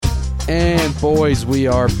And boys, we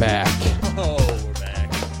are back. Oh, we're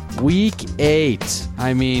back. Week 8.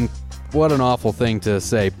 I mean, what an awful thing to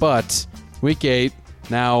say, but week 8.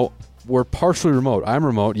 Now, we're partially remote. I'm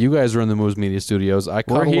remote. You guys are in the Moves Media Studios.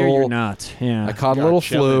 We're here, you're not. Yeah. I caught a little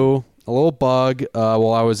flu, a little bug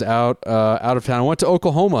while I was out of town. I went to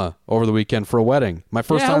Oklahoma over the weekend for a wedding. My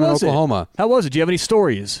first time in Oklahoma. How was it? Do you have any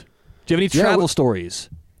stories? Do you have any travel stories?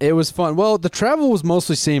 It was fun. Well, the travel was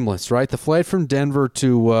mostly seamless, right? The flight from Denver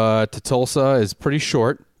to Tulsa is pretty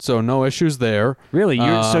short, so no issues there. Really?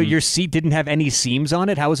 So your seat didn't have any seams on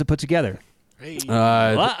it? How was it put together? Starting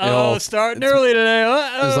early today.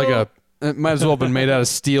 It was like it might as well have been made out of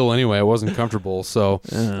steel anyway. It wasn't comfortable. So,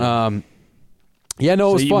 it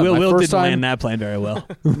was fun. Will didn't land that plane very well.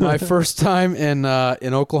 My first time in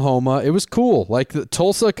Oklahoma, it was cool. Like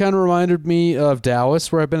Tulsa kind of reminded me of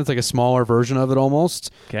Dallas, where I've been. It's like a smaller version of it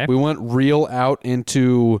almost. Okay. We went real out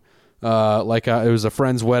into it was a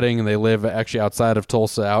friend's wedding, and they live actually outside of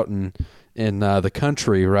Tulsa, out in the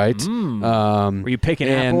country, right? Were you picking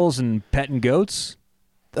apples and petting goats?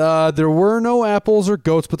 There were no apples or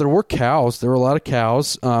goats, but there were cows. There were a lot of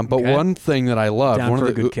cows. But one thing that I loved, one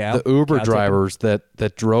of the Uber drivers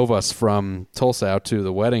that drove us from Tulsa out to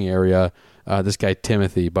the wedding area, this guy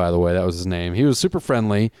Timothy, by the way, that was his name. He was super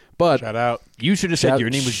friendly. But shout out. You should have said your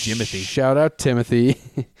name was Jimothy. Shout out Timothy.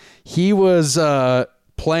 He was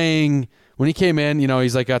playing. When he came in,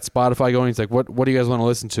 he's like got Spotify going. He's like, what do you guys want to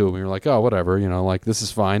listen to? And we were like, oh, whatever, like this is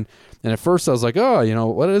fine. And at first I was like, oh,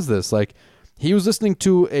 what is this? Like, he was listening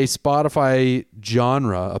to a Spotify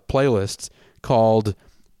genre, a playlist called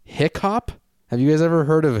Hick Hop. Have you guys ever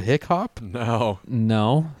heard of Hick Hop?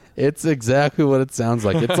 No. It's exactly what it sounds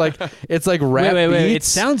like. It's like rap wait. beats. It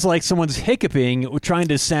sounds like someone's hiccuping, trying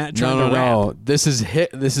to rap. No. This is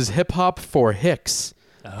hip hop for hicks.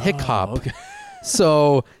 Hick Hop. Okay.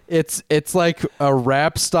 So it's like a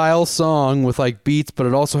rap style song with like beats, but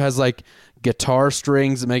it also has like guitar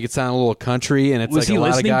strings that make it sound a little country. And it's was like a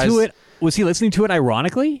lot of guys. Was he listening to it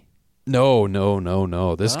ironically? No.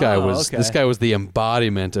 This guy was the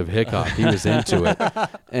embodiment of hip hop. He was into it,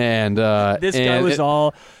 and this guy was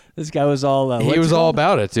all. He was all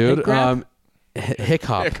about it, dude. Hick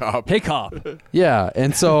hop. Yeah,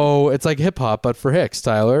 and so it's like hip hop, but for hicks,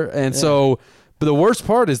 Tyler. And so, but the worst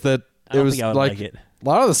part is that it was like a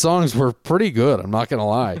lot of the songs were pretty good. I'm not gonna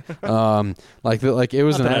lie. Like it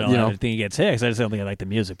was I don't think he gets hicks. I just don't think I like the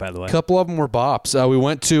music. By the way, a couple of them were bops.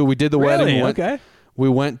 We did the wedding. We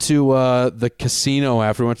went to the casino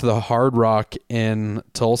after. We went to the Hard Rock in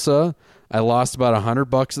Tulsa. I lost about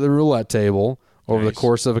 $100 at the roulette table over the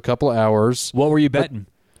course of a couple of hours. What were you betting?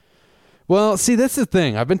 Well, see, that's the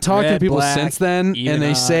thing. I've been talking to people since then, and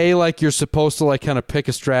they say like you're supposed to like kind of pick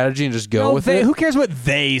a strategy and just go with it. Who cares what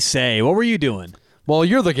they say? What were you doing? Well,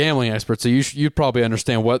 you're the gambling expert, so you'd probably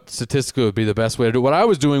understand what statistically would be the best way to do it. What I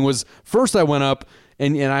was doing was, first I went up,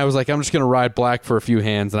 and I was like, I'm just going to ride black for a few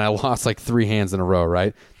hands, and I lost like 3 hands in a row,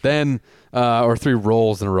 right? Then, or 3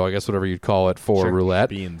 rolls in a row, I guess, whatever you'd call it for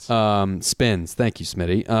roulette. Spins. Thank you,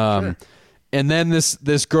 Smitty. Sure. And then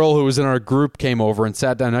this girl who was in our group came over and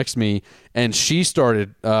sat down next to me, and she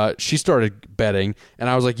started betting, and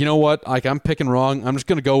I was like, you know what? Like, I'm picking wrong. I'm just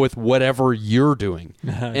going to go with whatever you're doing.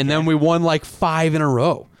 Okay. And then we won like 5 in a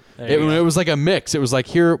row. It was like a mix. It was like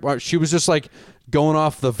she was just like going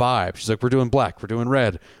off the vibe. She's like, we're doing black, we're doing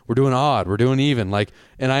red, we're doing odd, we're doing even. Like,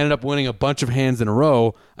 and I ended up winning a bunch of hands in a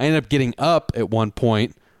row. I ended up getting up at one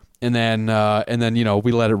point, and then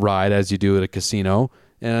we let it ride as you do at a casino.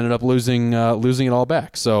 And ended up losing it all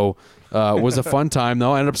back. So it was a fun time,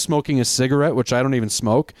 though. I ended up smoking a cigarette, which I don't even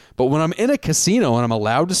smoke. But when I'm in a casino and I'm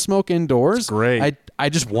allowed to smoke indoors, it's great. I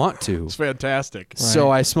just want to. It's fantastic. Right.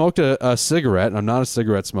 So I smoked a cigarette, and I'm not a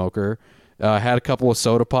cigarette smoker. Had a couple of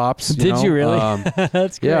soda pops. You really?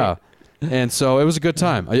 That's great. Yeah. And so it was a good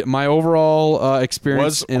time. My overall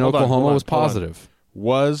experience in Oklahoma was positive.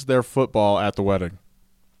 Was there football at the wedding?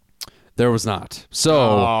 There was not.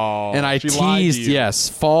 So, and I teased, yes,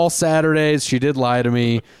 fall Saturdays. She did lie to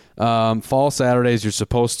me. Fall Saturdays, you're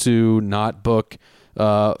supposed to not book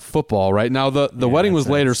football, right? Now, the wedding was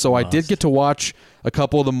later, so I did get to watch a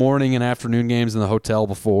couple of the morning and afternoon games in the hotel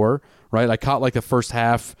before, right? I caught like the first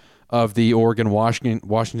half of the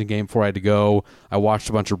Oregon-Washington game before I had to go. I watched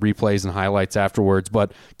a bunch of replays and highlights afterwards,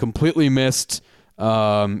 but completely missed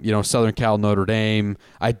Southern Cal, Notre Dame.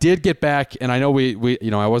 I did get back, and I know we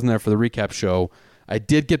I wasn't there for the recap show. I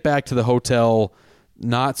did get back to the hotel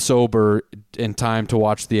not sober in time to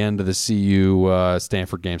watch the end of the CU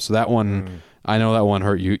Stanford game. So that one, I know that one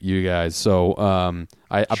hurt you guys. So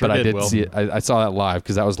I did see it. I saw that live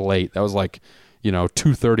because that was late. That was like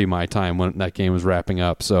 2:30 my time when that game was wrapping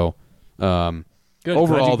up. So Good.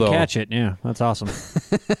 Overall, Glad you though, catch it. Yeah, that's awesome.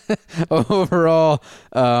 overall,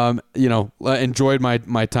 enjoyed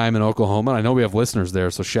my time in Oklahoma. I know we have listeners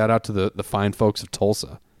there, so shout out to the fine folks of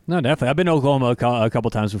Tulsa. No, definitely. I've been to Oklahoma a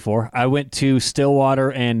couple times before. I went to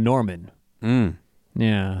Stillwater and Norman.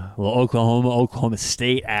 Yeah, a little Oklahoma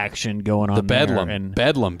State action going on. The Bedlam, there. And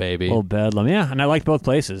Bedlam, baby. Oh, Bedlam. Yeah, and I liked both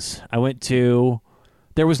places. I went to.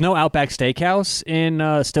 There was no Outback Steakhouse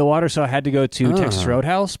in Stillwater, so I had to go to Texas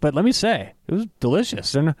Roadhouse. But let me say, it was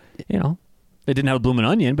delicious. And they didn't have a blooming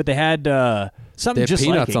onion, but they had something just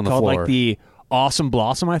like it on the called floor. like the Awesome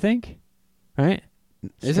Blossom, I think. Right?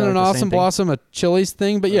 Isn't an Awesome Blossom a Chili's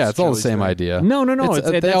thing? But yeah, it's all the same thing. idea. No.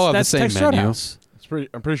 They all have the same Texas menu. Roadhouse.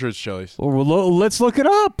 I'm pretty sure it's Chili's. Well, let's look it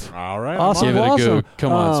up. All right. Awesome Give it a Blossom. go.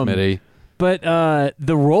 Come on, Smitty. But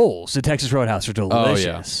the rolls at Texas Roadhouse are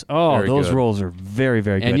delicious. Very those good. rolls are very,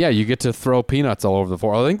 very good. And yeah, you get to throw peanuts all over the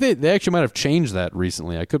floor. I think they actually might have changed that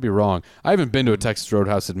recently. I could be wrong. I haven't been to a Texas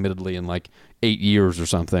Roadhouse, admittedly, in like 8 years or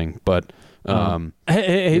something. But So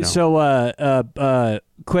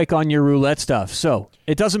quick on your roulette stuff. So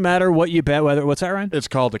it doesn't matter what you bet. What's that, Ryan? It's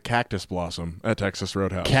called a Cactus Blossom at Texas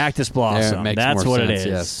Roadhouse. Cactus Blossom. Yeah, it makes That's more what sense, it is.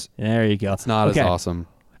 yes. There you go. It's not as awesome.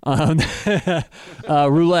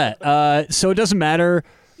 Roulette. So it doesn't matter.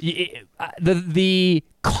 The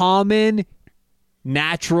common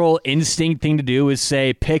natural instinct thing to do is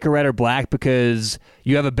say pick a red or black because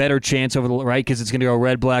you have a better chance over the right because it's going to go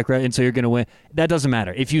red, black, red, and so you're going to win. That doesn't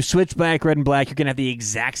matter. If you switch black, red, and black, you're going to have the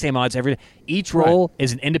exact same odds every day. Each roll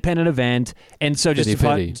is an independent event, and so just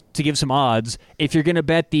to give some odds, if you're going to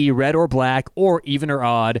bet the red or black or even or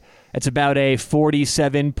odd, it's about a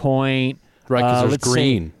 47 point. Right, because there's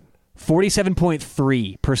green.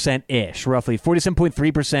 47.3% ish, roughly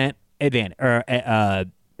 47.3% advantage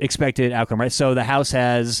expected outcome, right? So the house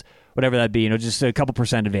has whatever that be, just a couple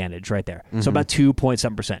percent advantage right there. So about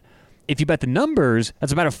 2.7%. If you bet the numbers,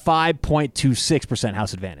 that's about a 5.26%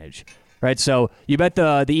 house advantage, right? So you bet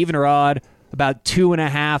the even or odd about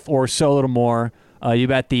 2.5 or so, a little more. You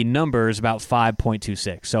bet the numbers about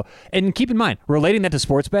 5.26. So, and keep in mind, relating that to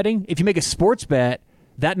sports betting, if you make a sports bet,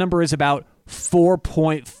 that number is about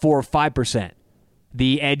 4.45%.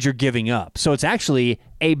 The edge you're giving up. So it's actually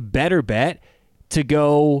a better bet to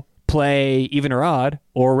go play even or odd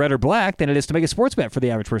or red or black than it is to make a sports bet for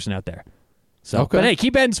the average person out there. So, But hey,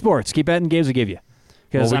 keep betting sports. Keep betting games we give you.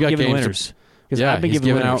 Because I'm giving winners. Yeah, he's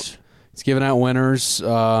giving out winners.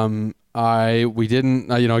 We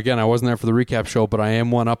didn't, again, I wasn't there for the recap show, but I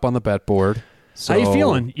am one up on the bet board. So, how you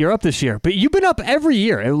feeling? You're up this year, but you've been up every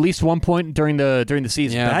year at least one point during the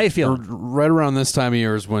season. Yeah, how you feeling? Right around this time of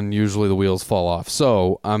year is when usually the wheels fall off.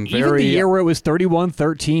 So I'm very even the year where it was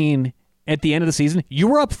 31-13 at the end of the season, you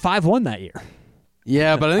were up 5-1 that year.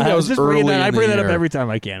 Yeah, but I think that was early in the year. I bring that up every time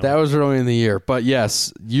I can. That was early in the year, but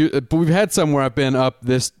yes, but we've had some where I've been up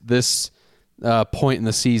this point in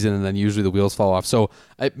the season, and then usually the wheels fall off. So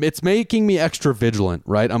it's making me extra vigilant,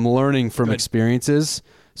 right? I'm learning from experiences.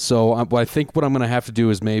 So I think what I'm going to have to do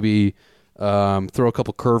is maybe throw a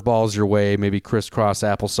couple curveballs your way, maybe crisscross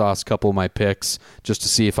applesauce a couple of my picks just to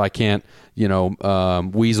see if I can't,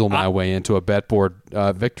 weasel my way into a bet board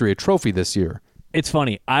victory, a trophy this year. It's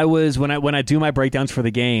funny. When I do my breakdowns for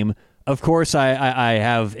the game, of course I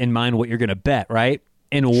have in mind what you're going to bet, right?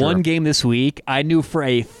 In one game this week, I knew for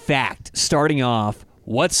a fact starting off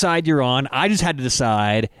what side you're on. I just had to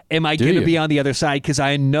decide, am I going to be on the other side? Because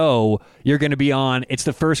I know you're going to be on. It's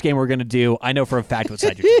the first game we're going to do. I know for a fact what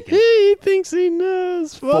side you're taking. He thinks he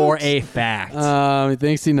knows, folks. For a fact. He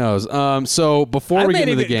thinks he knows. So before we get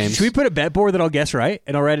into the games... Should we put a bet board that I'll guess right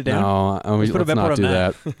and I'll write it down? No, let's not do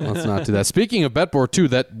that. Let's not do that. Speaking of bet board, too,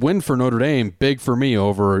 that win for Notre Dame, big for me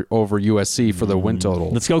over USC for the win total.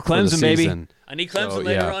 Let's go Clemson, baby. I need Clemson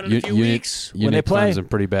later on in a few weeks when they play. Clemson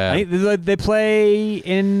pretty bad. They play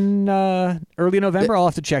in early November. I'll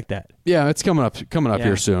have to check that. Yeah, it's coming up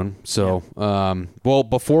here soon. So, well,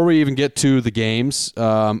 before we even get to the games,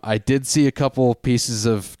 I did see a couple pieces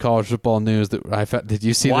of college football news that I found. Did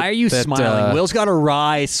you see? Why are you smiling? Will's got a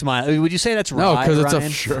wry smile. Would you say that's wry? No, because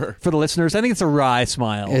it's Ryan? For the listeners, I think it's a wry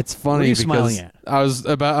smile. It's funny what are you because smiling at?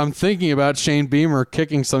 I'm thinking about Shane Beamer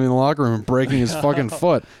kicking something in the locker room and breaking his fucking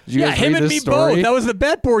foot. Did you guys him read and this me story? both. That was the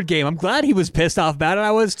bet board game. I'm glad he was pissed off about it.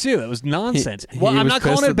 I was too. It was nonsense. I'm not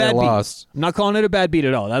calling it a bad beat. I'm not calling it a bad beat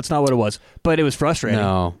at all. That's not what it was. But it was frustrating.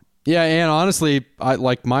 No. Yeah, and honestly,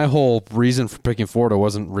 my whole reason for picking Florida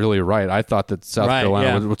wasn't really right. I thought that South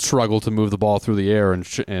Carolina would struggle to move the ball through the air,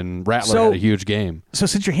 and Rattler had a huge game. So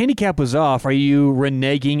since your handicap was off, are you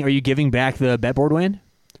reneging? Are you giving back the bet board win?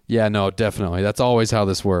 Yeah, no, definitely. That's always how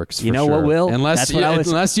this works. You know sure. what, Will?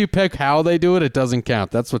 Unless you pick how they do it, it doesn't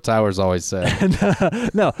count. That's what Tyler's always said.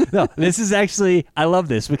 No. This is actually, I love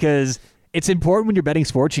this because it's important when you're betting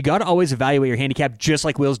sports. You got to always evaluate your handicap just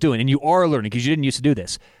like Will's doing. And you are learning because you didn't used to do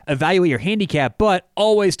this. Evaluate your handicap, but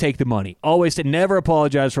always take the money. Never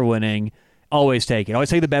apologize for winning. Always take it. Always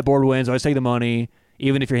take the bet board wins. Always take the money,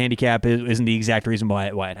 even if your handicap isn't the exact reason why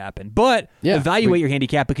it happened. But evaluate your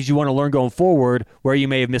handicap because you want to learn going forward where you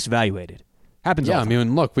may have misevaluated. Happens all the time. I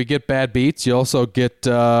mean, look, we get bad beats. You also get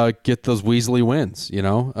those Weasley wins, I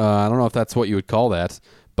don't know if that's what you would call that.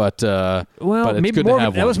 But but it's maybe good more to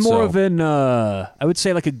have that was one, more so. of an I would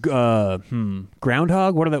say like a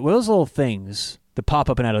groundhog. What are those little things that pop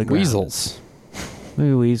up and out of the ground? Weasels.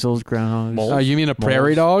 Maybe weasels, groundhogs. You mean a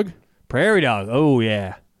prairie dog? Prairie dog. Oh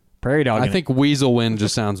yeah, prairie dog. I think weasel wind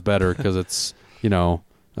just sounds better because it's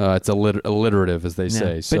it's alliterative as they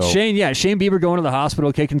say. So. But Shane Bieber going to the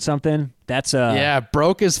hospital kicking something. That's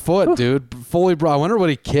broke his foot, dude. Fully broke. I wonder what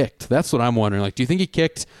he kicked. That's what I'm wondering. Like, do you think he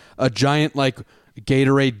kicked a giant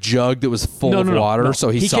Gatorade jug that was full of water? No. So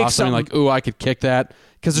he saw something like, ooh, I could kick that.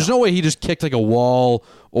 Because there's no way he just kicked like a wall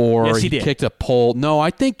or he kicked a pole. No, I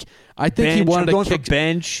think he wanted to kick for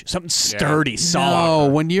bench, something sturdy, solid.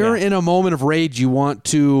 No, when you're in a moment of rage, you want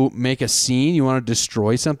to make a scene. You want to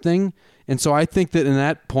destroy something. And so I think that in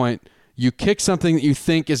that point, you kick something that you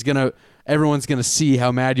think everyone's going to see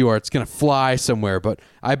how mad you are. It's going to fly somewhere. But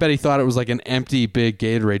I bet he thought it was like an empty big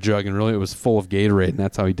Gatorade jug, and really it was full of Gatorade, and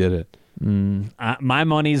that's how he did it. My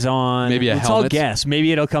money's on maybe a helmet. I'll guess.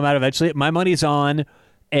 Maybe it'll come out eventually. My money's on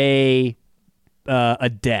a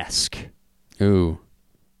desk. Ooh,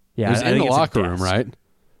 yeah, it was in the locker room, right?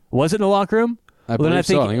 Was it in the locker room? I believe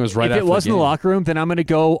so. I think it was right after the game. If it was in the locker room, then I'm going to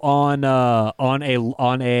go on a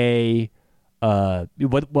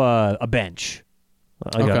bench.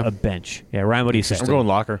 A bench. Yeah, Ryan, what do you say? I'm going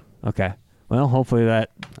locker. Okay. Well, hopefully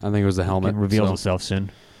that I think it was the helmet. reveals itself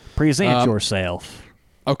soon. Present yourself.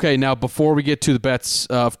 Okay, now before we get to the bets,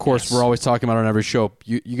 of course, we're always talking about it on every show.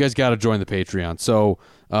 You guys got to join the Patreon. So,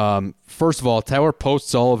 first of all, Tyler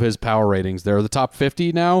posts all of his power ratings. They're the top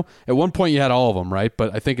 50 now. At one point, you had all of them, right?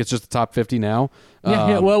 But I think it's just the top 50 now.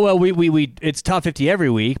 Yeah. Well, we it's top 50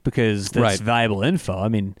 every week because that's valuable info. I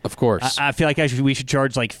mean, of course, I feel like we should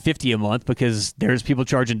charge like $50 a month because there's people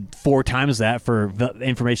charging 4 times that for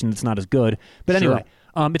information that's not as good. But anyway.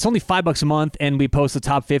 It's only $5 a month, and we post the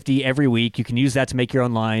top 50 every week. You can use that to make your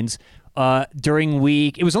own lines. During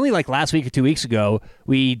week, it was only like last week or 2 weeks ago,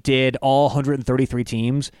 we did all 133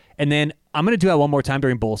 teams, and then I'm going to do that one more time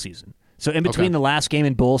during bowl season. So in between the last game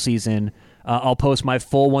and bowl season, I'll post my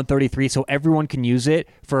full 133 so everyone can use it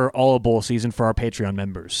for all of bowl season for our Patreon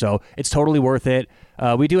members. So it's totally worth it.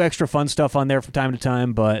 We do extra fun stuff on there from time to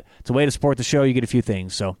time, but it's a way to support the show. You get a few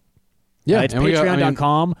things, so... Yeah, it's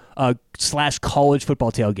patreon.com /college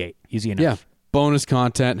football tailgate. Easy enough. Yeah, bonus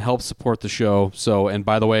content helps support the show. So, and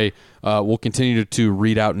by the way, we'll continue to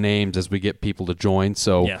read out names as we get people to join.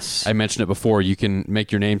 So, I mentioned it before. You can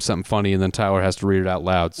make your name something funny, and then Tyler has to read it out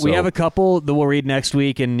loud. So. We have a couple that we'll read next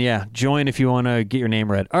week, and join if you want to get your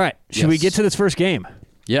name read. All right, should we get to this first game?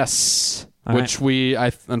 Yes,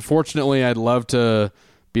 unfortunately, I'd love to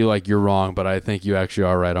be like, you're wrong, but I think you actually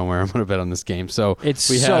are right on where I'm going to bet on this game. So it's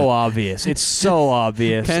so obvious. It's so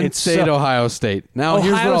obvious. Penn State, Ohio State. Now,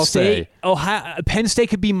 here's what I'll say. Penn State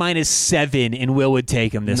could be -7, and Will would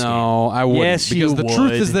take them this game. No, I wouldn't. Yes, because you the would.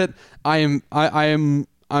 truth is that I'm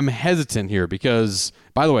hesitant here because,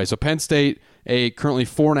 by the way, so Penn State, a currently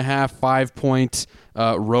 4.5, 5-point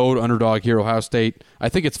road underdog here. Ohio State, I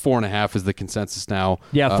think it's 4.5 is the consensus now.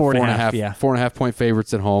 Yeah, 4.5. 4.5 point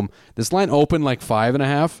favorites at home. This line opened like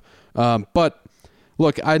 5.5. But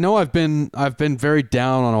look, I know I've been very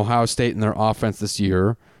down on Ohio State and their offense this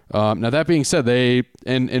year. Now that being said, they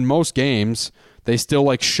in most games they still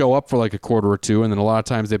like show up for like a quarter or two, and then a lot of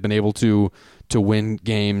times they've been able to win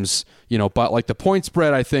games, but like the point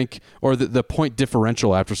spread, I think, or the point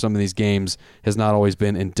differential after some of these games has not always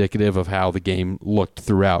been indicative of how the game looked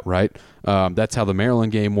throughout, right? That's how the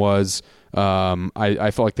Maryland game was.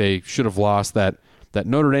 I felt like they should have lost that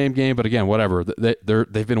Notre Dame game, but again, whatever.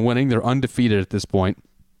 They've been winning. They're undefeated at this point.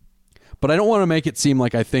 But I don't want to make it seem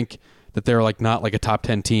like I think that they're like not like a top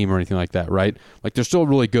 10 team or anything like that, right? Like they're still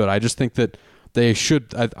really good. I just think that they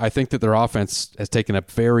should. I think that their offense has taken a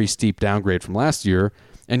very steep downgrade from last year,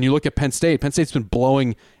 And you look at Penn State. Penn State's been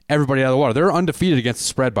blowing everybody out of the water. They're undefeated against the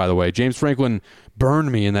spread, by the way. James Franklin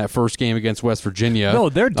burned me in that first game against West Virginia. No,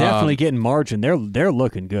 they're definitely getting margin. They're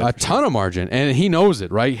looking good. A ton of margin, and he knows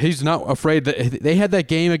it, right? He's not afraid. That they had that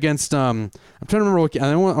game against. I'm trying to remember.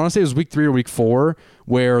 I want to say it was week 3 or week 4,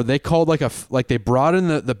 where they called like they brought in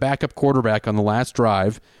the backup quarterback on the last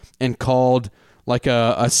drive and called like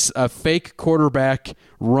a fake quarterback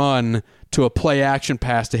run to a play action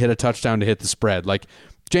pass to hit a touchdown to hit the spread. Like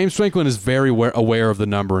James Franklin is very aware of the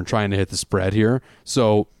number and trying to hit the spread here.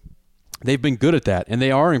 So they've been good at that, and they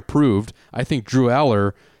are improved. I think Drew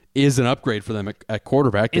Aller is an upgrade for them at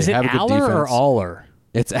quarterback. Is they it have a good Aller defense. or Aller?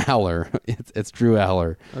 It's Aller. It's Drew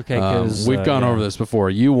Aller. Okay, because we've gone over this before.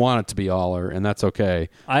 You want it to be Aller, and that's okay.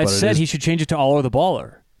 I said he should change it to Aller the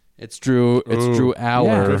Baller. It's Drew. It's Drew Aller.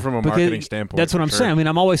 Yeah. Good from a marketing standpoint. That's what I'm sure. saying. I mean,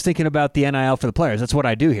 I'm always thinking about the NIL for the players. That's what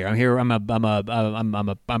I do here. I'm here.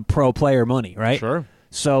 I'm pro player money, right? Sure.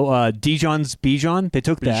 So Bijan, they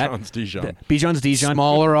took that. Bijan's Dijon.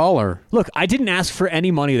 Smaller Aller. Look, I didn't ask for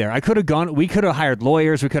any money there. We could have hired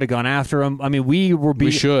lawyers. We could have gone after him. I mean,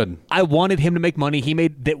 we should. I wanted him to make money. He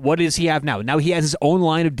made that. What does he have now? Now he has his own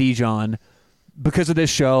line of Dijon because of this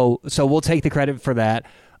show. So we'll take the credit for that.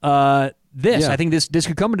 I think this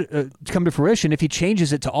could come to fruition if he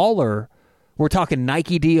changes it to Aller. We're talking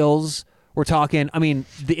Nike deals. We're talking. I mean,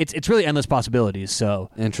 it's really endless possibilities. So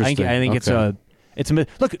interesting. I think it's a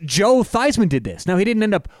look. Joe Theismann did this. Now he didn't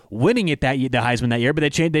end up winning it the Heisman that year,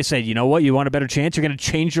 but they said, you know what, you want a better chance, you're going to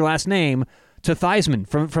change your last name to Theismann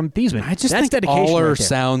from Theismann. I just That's think dedication Aller right there.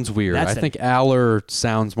 sounds weird. I think Aller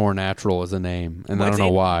sounds more natural as a name, and I don't know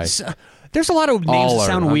why. There's a lot of names that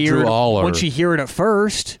sound weird once you hear it at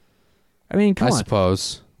first. I mean, come on. I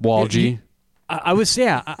suppose Walgie. I was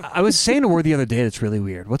saying a word the other day that's really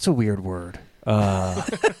weird. What's a weird word? I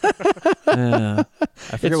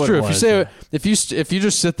forget It's what true. it was. If you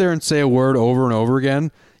just sit there and say a word over and over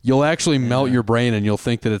again, you'll actually melt your brain and you'll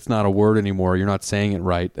think that it's not a word anymore. You're not saying it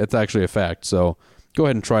right. That's actually a fact. So go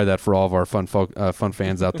ahead and try that for all of our fun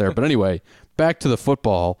fans out there. But anyway, back to the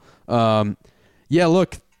football.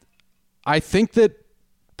 Look, I think that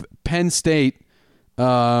Penn State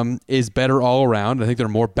is better all around. I think they're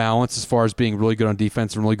more balanced as far as being really good on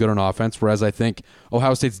defense and really good on offense, whereas I think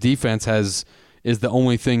Ohio State's defense is the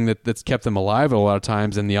only thing that's kept them alive a lot of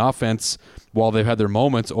times. And the offense, while they've had their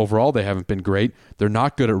moments, overall they haven't been great. They're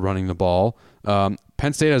not good at running the ball.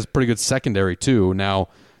 Penn State has a pretty good secondary too. Now,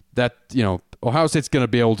 that Ohio State's going to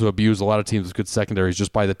be able to abuse a lot of teams with good secondaries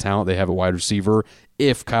just by the talent they have at wide receiver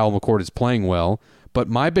if Kyle McCord is playing well. But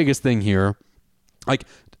my biggest thing here, like,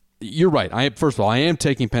 you're right. First of all, I am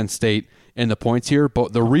taking Penn State in the points here,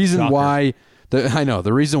 but the reason why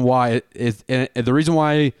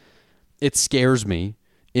it scares me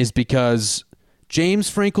is because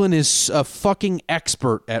James Franklin is a fucking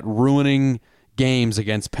expert at ruining games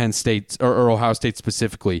against Penn State or Ohio State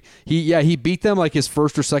specifically. He beat them like his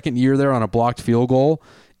first or second year there on a blocked field goal,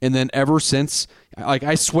 and then ever since, like,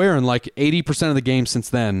 I swear in like 80% of the games since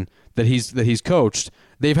then that he's coached,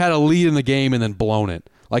 they've had a lead in the game and then blown it.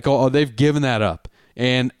 Like, they've given that up.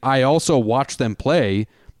 And I also watched them play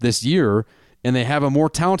this year, and they have a more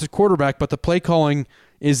talented quarterback, but the play calling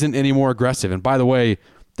isn't any more aggressive. And by the way,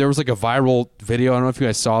 there was like a viral video. I don't know if you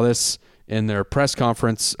guys saw this in their press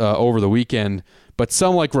conference over the weekend, but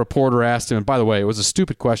some like reporter asked him, and by the way, it was a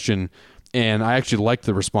stupid question, and I actually liked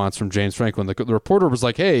the response from James Franklin. The reporter was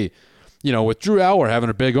like, hey, with Drew Aller having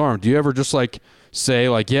a big arm, do you ever just like say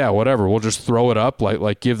like, yeah, whatever, we'll just throw it up,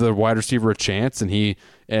 like give the wide receiver a chance?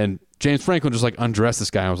 And James Franklin just like undressed this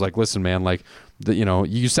guy. I was like, listen, man, like,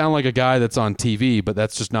 you sound like a guy that's on TV, but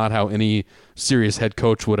that's just not how any serious head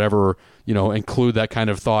coach would ever, include that kind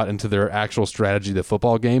of thought into their actual strategy of the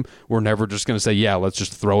football game. We're never just going to say, yeah, let's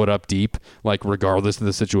just throw it up deep, like regardless of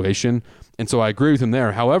the situation. And so I agree with him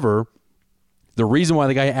there. However, the reason why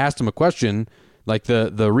the guy asked him a question, like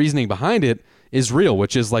the reasoning behind it is real,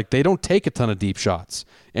 which is like they don't take a ton of deep shots.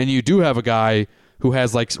 And you do have a guy who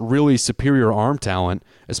has like really superior arm talent,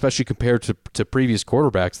 especially compared to previous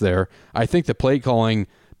quarterbacks there. I think the play calling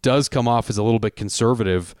does come off as a little bit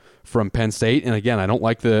conservative from Penn State. And again, I don't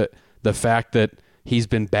like the fact that he's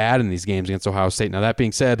been bad in these games against Ohio State. Now, that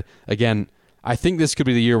being said, again, I think this could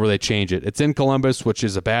be the year where they change it. It's in Columbus, which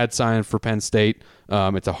is a bad sign for Penn State.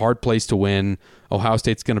 It's a hard place to win. Ohio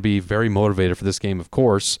State's going to be very motivated for this game, of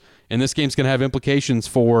course. And this game's going to have implications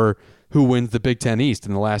for who wins the Big Ten East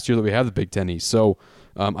in the last year that we have the Big Ten East. So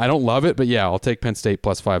I don't love it, but yeah, I'll take Penn State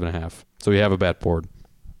plus 5.5. So we have a bet board.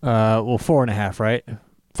 4.5, right?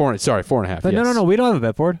 4.5. But yes. no, we don't have a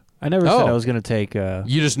bet board. I never said I was going to take.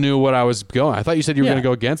 You just knew what I was going. I thought you said you were going to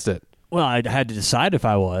go against it. Well, I had to decide if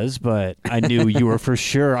I was, but I knew you were for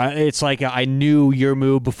sure. It's like I knew your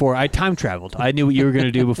move before I time traveled. I knew what you were going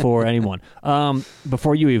to do before anyone,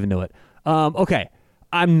 before you even knew it. Okay,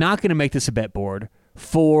 I'm not going to make this a bet board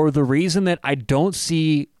for the reason that I don't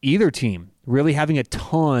see either team really having a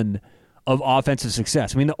ton of offensive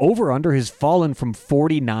success. I mean, the over-under has fallen from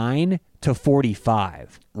 49 to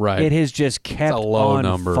 45. Right. It has just kept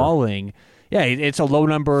on falling. Yeah, it's a low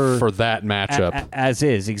number for that matchup. As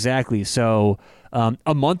is, exactly. So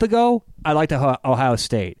a month ago, I liked Ohio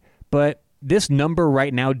State. But this number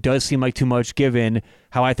right now does seem like too much given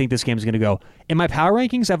how I think this game is going to go. In my power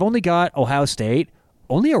rankings, I've only got Ohio State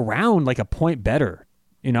only around like a point better.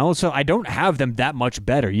 So I don't have them that much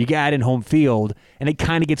better. You add in home field, and it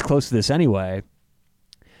kind of gets close to this anyway.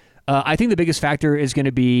 I think the biggest factor is going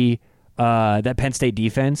to be that Penn State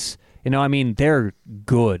defense. They're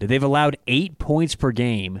good. They've allowed 8 points per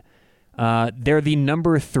game. They're the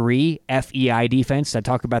number 3 FEI defense. I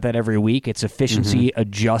talk about that every week. It's efficiency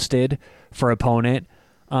adjusted for opponent.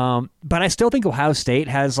 But I still think Ohio State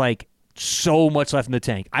has so much left in the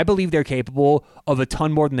tank. I believe they're capable of a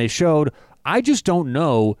ton more than they showed. I just don't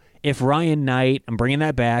know if Ryan Knight, I'm bringing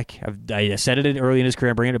that back. I said it early in his career,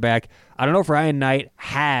 I'm bringing it back. I don't know if Ryan Knight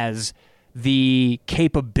has the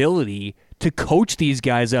capability to coach these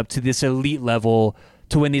guys up to this elite level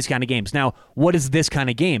to win these kind of games. Now, what is this kind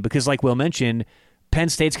of game? Because like Will mentioned, Penn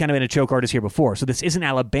State's kind of been a choke artist here before. So this isn't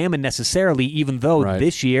Alabama necessarily, even though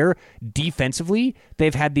this year, defensively,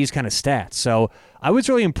 they've had these kind of stats. So I was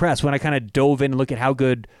really impressed when I kind of dove in and looked at how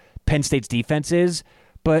good Penn State's defense is.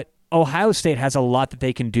 But Ohio State has a lot that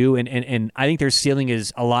they can do, and I think their ceiling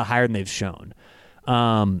is a lot higher than they've shown.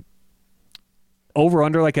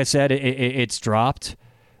 Over-under, like I said, it's dropped.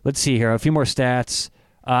 Let's see here. A few more stats.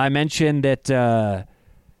 I mentioned that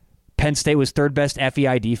Penn State was third best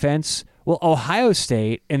FEI defense. Well, Ohio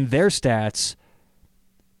State, in their stats,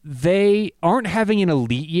 they aren't having an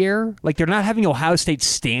elite year. They're not having Ohio State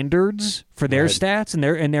standards for their stats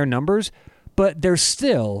and their numbers, but they're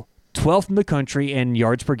still 12th in the country in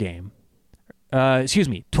yards per game.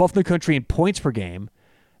 12th in the country in points per game.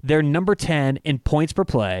 They're number 10 in points per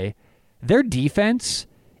play. Their defense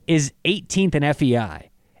is 18th in FEI.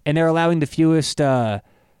 And they're allowing the fewest, you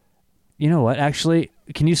know what, actually,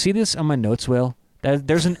 can you see this on my notes, Will?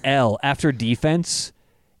 There's an L after defense.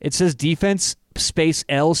 It says defense space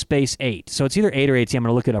L space 8. So it's either 8 or 18. I'm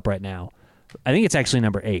going to look it up right now. I think it's actually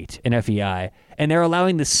number 8 in FEI. And they're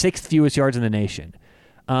allowing the 6th fewest yards in the nation.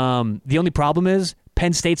 The only problem is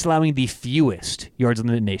Penn State's allowing the fewest yards in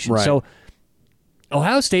the nation. Right. So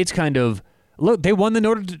Ohio State's kind of... Look, they won the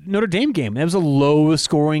Notre Dame game. That was a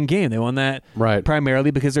low-scoring game. They won that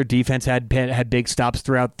primarily because their defense had big stops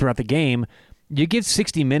throughout the game. You give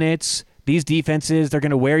 60 minutes, these defenses, they're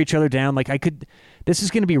going to wear each other down. This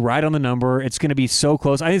is going to be right on the number. It's going to be so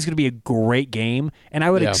close. I think it's going to be a great game, and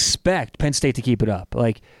I would expect Penn State to keep it up.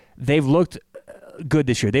 They've looked good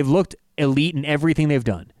this year. They've looked elite in everything they've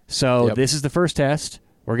done. So this is the first test.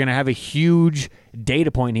 We're going to have a huge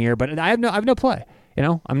data point here, but I have no play.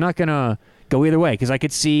 I'm not going to go either way because I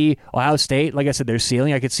could see Ohio State, like I said, their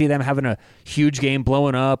ceiling. I could see them having a huge game,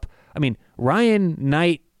 blowing up. I mean, Ryan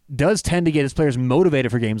Knight does tend to get his players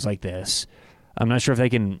motivated for games like this. I'm not sure if they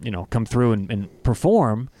can, come through and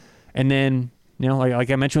perform. And then,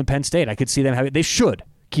 like I mentioned with Penn State, I could see them they should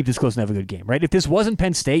keep this close and have a good game, right? If this wasn't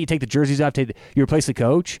Penn State, you take the jerseys off, you replace the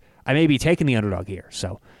coach, I may be taking the underdog here.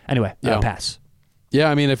 So anyway, pass. Yeah,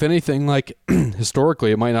 I mean, if anything,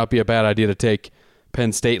 historically, it might not be a bad idea to take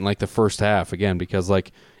Penn State in the first half again, because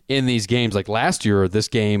in these games, last year, this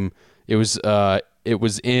game, it was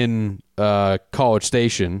in College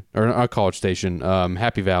Station, or not College Station,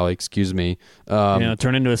 Happy Valley, excuse me.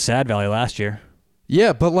 Turned into a sad valley last year.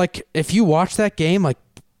 Yeah, but if you watch that game,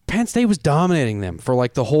 Penn State was dominating them for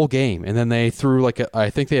the whole game, and then they threw I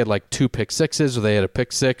think they had 2 pick sixes, or they had a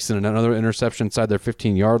pick six and another interception inside their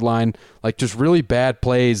 15-yard line. Just really bad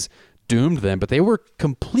plays doomed them, but they were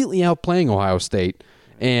completely outplaying Ohio State,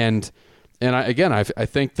 and I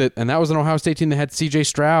think that, and that was an Ohio State team that had C.J.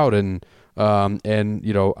 Stroud and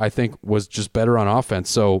I think was just better on offense.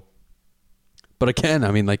 So, but again,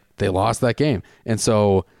 I mean, they lost that game, and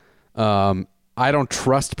so I don't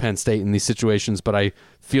trust Penn State in these situations, but I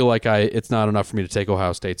feel it's not enough for me to take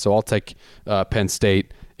Ohio State, so I'll take Penn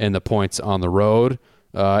State and the points on the road,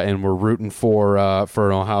 and we're rooting for an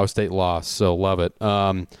Ohio State loss. So love it.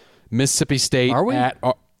 Mississippi State. Are we?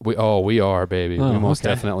 We are, baby. Oh, we most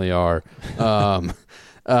definitely are.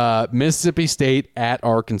 Mississippi State at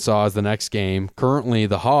Arkansas is the next game. Currently,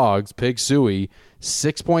 the Hogs, Pig Suey,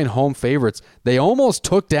 6-point home favorites. They almost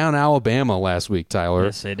took down Alabama last week, Tyler.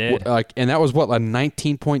 Yes, they did. And that was, a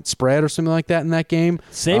 19-point spread or something like that in that game?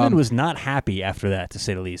 Saban was not happy after that, to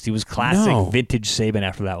say the least. He was classic vintage Saban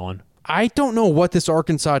after that one. I don't know what this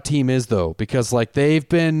Arkansas team is, though, because they've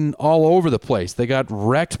been all over the place. They got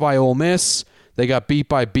wrecked by Ole Miss. They got beat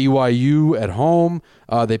by BYU at home.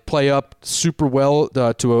 They play up super well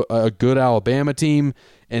to a good Alabama team,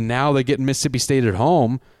 and now they get Mississippi State at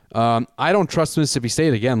home. I don't trust Mississippi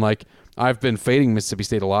State again. I've been fading Mississippi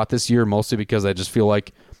State a lot this year, mostly because I just feel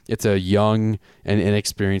like it's a young and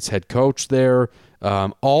inexperienced head coach there.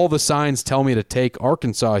 All the signs tell me to take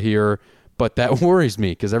Arkansas here, but that worries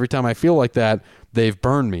me because every time I feel like that, they've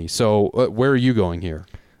burned me. So where are you going here?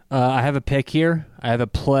 I have a pick here. I have a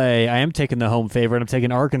play. I am taking the home favorite. I'm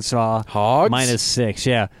taking Arkansas. Hogs? -6,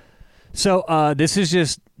 yeah. So this is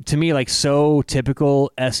just, to me, so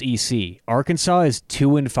typical SEC. Arkansas is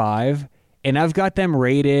 2-5, and I've got them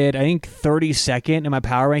rated, I think, 32nd in my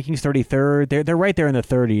power rankings, 33rd. They're right there in the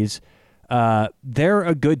 30s. They're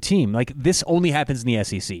a good team. This only happens in the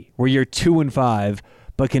SEC, where you're 2-5,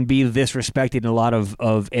 but can be this respected in a lot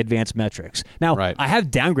of advanced metrics. Now, right. I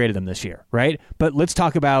have downgraded them this year, right? But let's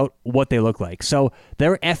talk about what they look like. So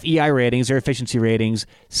their FEI ratings, their efficiency ratings,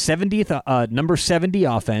 70th, number 70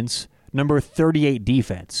 offense, number 38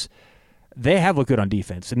 defense. They have looked good on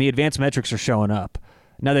defense, and the advanced metrics are showing up.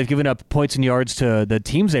 Now they've given up points and yards to the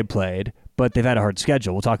teams they've played, but they've had a hard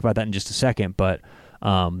schedule. We'll talk about that in just a second. But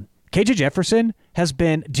KJ Jefferson has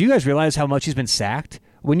been – do you guys realize how much he's been sacked?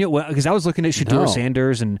 Because I was looking at Shedeur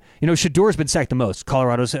Sanders, and Shedor's been sacked the most,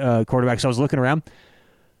 Colorado's quarterback. So I was looking around.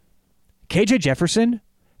 KJ Jefferson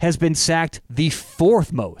has been sacked the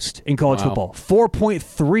 4th most in college football,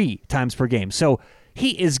 4.3 times per game. So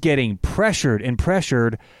he is getting pressured, and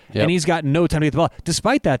he's got no time to get the ball.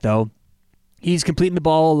 Despite that, though, he's completing the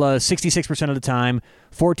ball 66% of the time,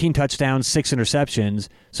 14 touchdowns, 6 interceptions.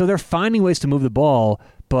 So they're finding ways to move the ball,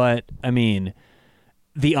 but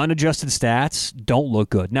the unadjusted stats don't look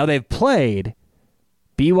good. Now, they've played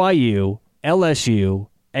BYU, LSU,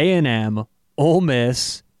 A&M, Ole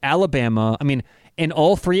Miss, Alabama. In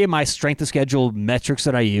all three of my strength of schedule metrics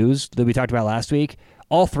that I use, that we talked about last week,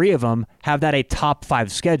 all three of them have that a top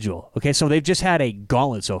 5 schedule. Okay, so they've just had a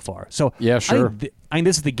gauntlet so far. So yeah, sure. I think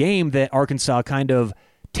this is the game that Arkansas kind of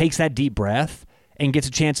takes that deep breath and gets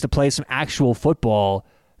a chance to play some actual football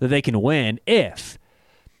that they can win if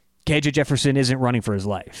KJ Jefferson isn't running for his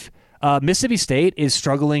life. Mississippi State is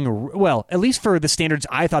struggling, well, at least for the standards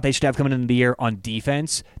I thought they should have coming into the year on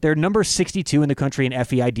defense. They're number 62 in the country in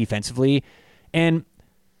FEI defensively. And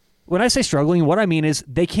when I say struggling, what I mean is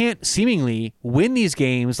they can't seemingly win these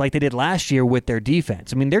games like they did last year with their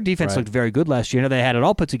defense. Their defense looked very good last year. They had it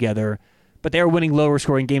all put together, but they were winning lower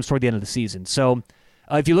scoring games toward the end of the season. So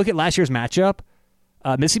if you look at last year's matchup,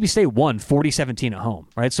 Mississippi State won 40-17 at home,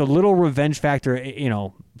 right? So little revenge factor,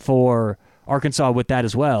 for Arkansas with that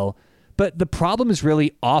as well. But the problem is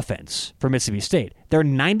really offense for Mississippi State. They're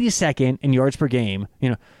 92nd in yards per game,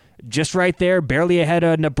 just right there, barely ahead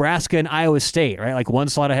of Nebraska and Iowa State, right? One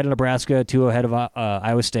slot ahead of Nebraska, 2 ahead of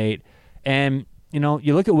Iowa State. And, you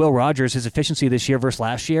look at Will Rogers, his efficiency this year versus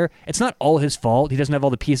last year, it's not all his fault. He doesn't have all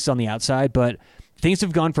the pieces on the outside, but things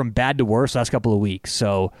have gone from bad to worse last couple of weeks.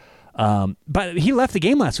 So, but he left the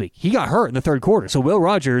game last week. He got hurt in the third quarter. So Will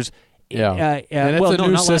Rogers, and it's a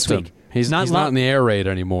new system. He's not in the air raid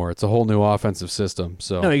anymore. It's a whole new offensive system.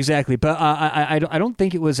 So no, exactly. But I don't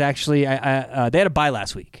think it was actually. They had a bye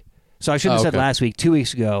last week, so I shouldn't have said last week. 2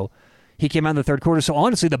 weeks ago, he came out in the third quarter. So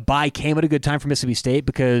honestly, the bye came at a good time for Mississippi State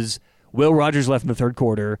because Will Rogers left in the third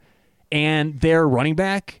quarter, and their running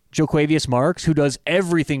back Jo'quavious Marks, who does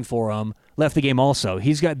everything for them, left the game also.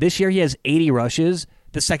 This year he has 80 rushes.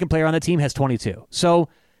 The second player on the team has 22. So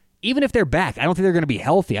even if they're back, I don't think they're going to be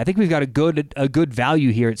healthy. I think we've got a good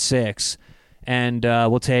value here at 6, and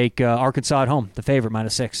we'll take Arkansas at home, the favorite,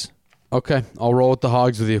 -6. Okay, I'll roll with the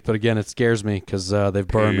Hogs with you, but again, it scares me because they've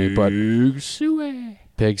burned me. But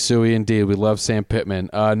Pig Suey, indeed. We love Sam Pittman.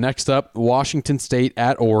 Next up, Washington State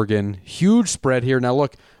at Oregon. Huge spread here. Now,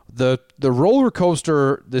 look, the roller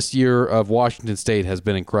coaster this year of Washington State has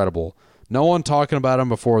been incredible. No one talking about them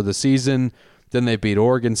before the season. Then they beat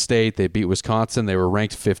Oregon State. They beat Wisconsin. They were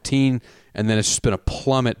ranked 15. And then it's just been a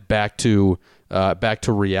plummet back to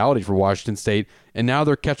reality for Washington State. And now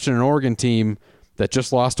they're catching an Oregon team that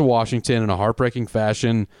just lost to Washington in a heartbreaking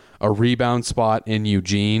fashion, a rebound spot in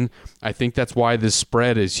Eugene. I think that's why this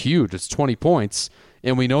spread is huge. It's 20 points.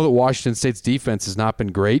 And we know that Washington State's defense has not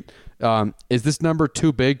been great. Is this number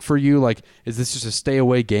too big for you? Like, is this just a stay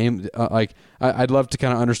away game? I'd love to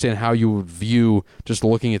kind of understand how you would view just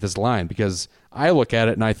looking at this line, because I look at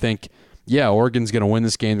it and I think, yeah, Oregon's going to win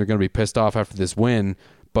this game. They're going to be pissed off after this win,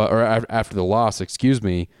 or after the loss, excuse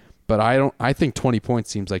me. But I think 20 points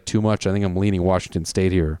seems like too much. I think I'm leaning Washington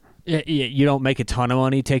State here. You don't make a ton of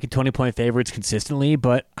money taking 20-point favorites consistently,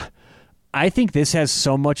 but I think this has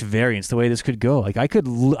so much variance the way this could go. Like I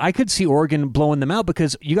could see Oregon blowing them out,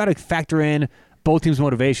 because you got to factor in both teams'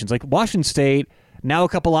 motivations. Like Washington State, now a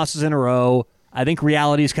couple losses in a row. I think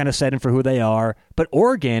reality is kind of set in for who they are. But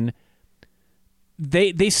Oregon,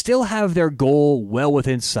 they still have their goal well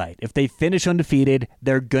within sight. If they finish undefeated,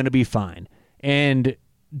 they're going to be fine. And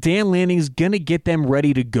Dan Lanning's going to get them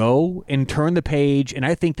ready to go and turn the page, and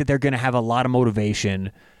I think that they're going to have a lot of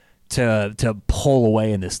motivation to pull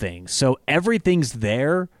away in this thing. So everything's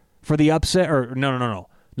there for the upset, or no,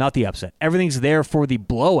 not the upset. Everything's there for the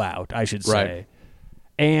blowout, I should say. Right.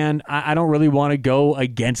 And I don't really want to go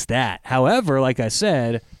against that. However, like I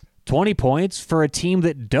said, 20 points for a team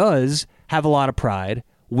that does have a lot of pride,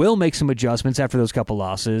 will make some adjustments after those couple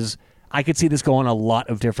losses. I could see this going a lot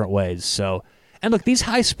of different ways. So, and look, these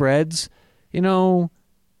high spreads,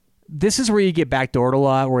 this is where you get backdoored a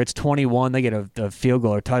lot, where it's 21, they get a field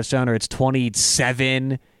goal or touchdown, or it's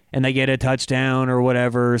 27 and they get a touchdown or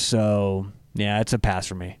whatever. So, yeah, it's a pass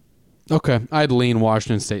for me. Okay, I'd lean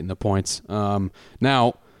Washington State in the points.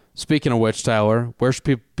 Now, speaking of which, Tyler, where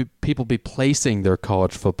should people be placing their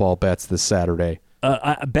college football bets this Saturday?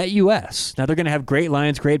 BetUS. Now, they're going to have great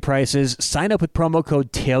lines, great prices. Sign up with promo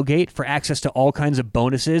code TAILGATE for access to all kinds of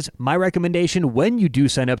bonuses. My recommendation, when you do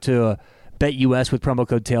sign up to BetUS with promo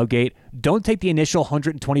code TAILGATE, don't take the initial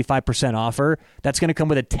 125% offer. That's going to come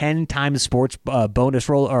with a 10 times sports bonus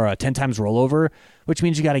roll, or a 10 times rollover, which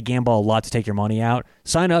means you got to gamble a lot to take your money out.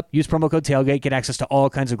 Sign up, use promo code TAILGATE, get access to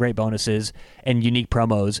all kinds of great bonuses and unique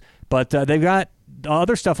promos. But they've got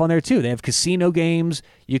other stuff on there too. They have casino games.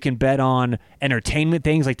 You can bet on entertainment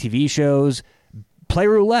things like TV shows. Play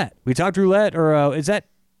roulette. We talked roulette, or is that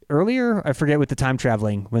earlier? I forget with the time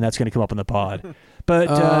traveling when that's going to come up on the pod.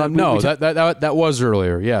 But no, that was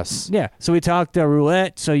earlier. Yes. Yeah. So we talked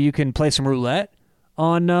roulette. So you can play some roulette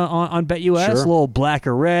on BetUS. Sure. A little black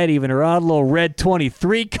or red, even or odd. A little red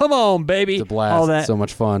 23. Come on, baby. It's a blast. All that. So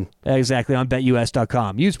much fun. Exactly, on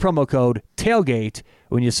BetUS.com. Use promo code TAILGATE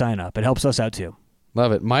when you sign up. It helps us out too.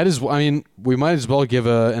 Love it. We might as well give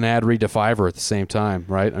an ad read to Fiverr at the same time,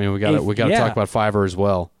 right? I mean, we got to talk about Fiverr as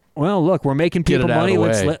well. Well, look, we're making people money.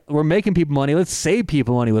 We're making people money. Let's save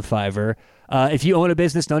people money with Fiverr. If you own a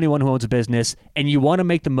business, know anyone who owns a business, and you want to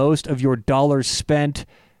make the most of your dollars spent,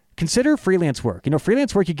 consider freelance work.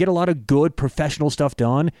 Freelance work, you get a lot of good professional stuff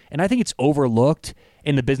done, and I think it's overlooked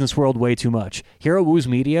in the business world way too much. Here at Wooz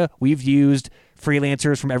Media, we've used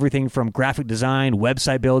freelancers from everything from graphic design,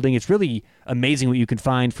 website building. It's really amazing what you can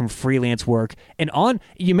find from freelance work. And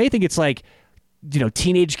you may think it's like,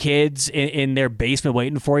 teenage kids in their basement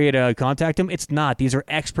waiting for you to contact them. It's not. These are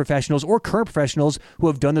ex-professionals or current professionals who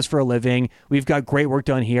have done this for a living. We've got great work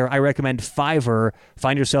done here. I recommend Fiverr.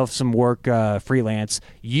 Find yourself some work freelance.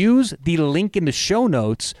 Use the link in the show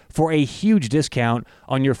notes for a huge discount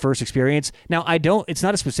on your first experience. Now, it's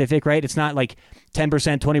not a specific, right? It's not like 10%,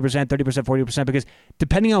 20%, 30%, 40%, because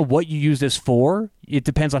depending on what you use this for, it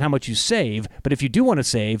depends on how much you save. But if you do want to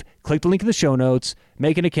save, click the link in the show notes,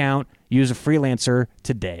 make an account, use a freelancer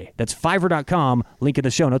today. That's Fiverr.com, link in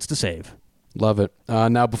the show notes to save. Love it.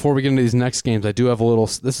 Now, before we get into these next games, I do have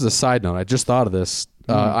this is a side note. I just thought of this.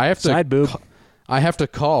 I have to side boob. I have to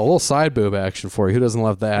call a little side boob action for you. Who doesn't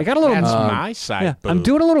love that? I got a little. That's my side boob. I'm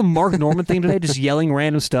doing a little Mark Norman thing today, just yelling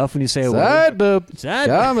random stuff when you say a side word. boob.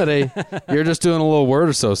 Comedy. You're just doing a little word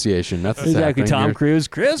association. That's exactly. Tom Cruise.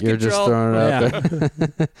 Chris You're control. just throwing it out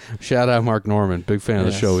there. Shout out Mark Norman. Big fan of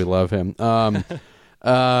the show. We love him. No,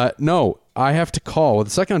 I have to call. Well, the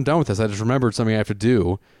second I'm done with this, I just remembered something I have to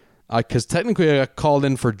do. Because technically I got called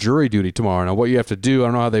in for jury duty tomorrow. Now, what you have to do, I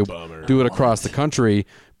don't know how they do it across the country,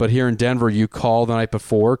 but here in Denver, you call the night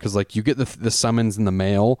before because you get the summons in the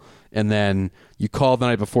mail, and then you call the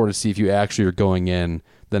night before to see if you actually are going in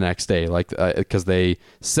the next day, because they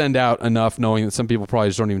send out enough knowing that some people probably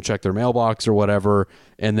just don't even check their mailbox or whatever,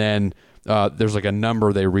 and then there's a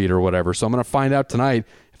number they read or whatever. So I'm going to find out tonight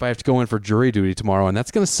if I have to go in for jury duty tomorrow, and that's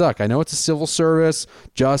going to suck. I know it's a civil service,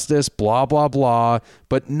 justice, blah, blah, blah,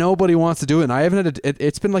 but nobody wants to do it, and I haven't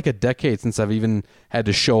it's been like a decade since I've even had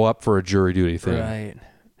to show up for a jury duty thing. Right.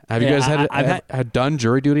 Have you guys had done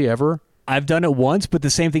jury duty ever? I've done it once, but the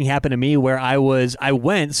same thing happened to me where I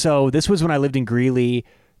went, so this was when I lived in Greeley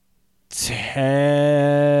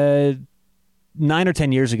 9 9 or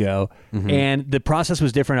 10 years ago, and the process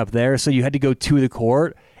was different up there. So you had to go to the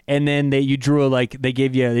court, and then they drew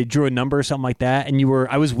a number or something like that, and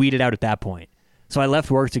I was weeded out at that point. So I left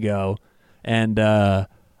work to go, and I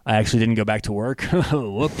actually didn't go back to work.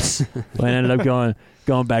 Whoops! But I ended up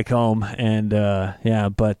going back home, and so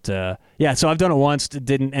I've done it once,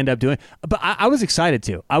 didn't end up doing it. But I was excited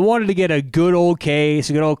to. I wanted to get a good old case,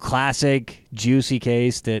 a good old classic, juicy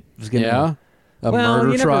case that was going to...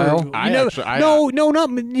 murder trial. You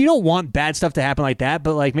don't want bad stuff to happen like that,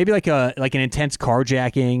 but like maybe like an intense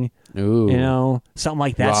carjacking, something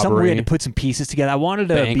like that. Something where we had to put some pieces together. I wanted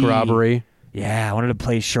to bank robbery. Yeah, I wanted to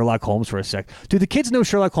play Sherlock Holmes for a sec. Dude, the kids know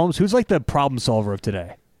Sherlock Holmes. Who's like the problem solver of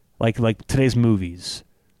today? Like today's movies.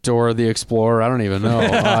 Dora the Explorer. I don't even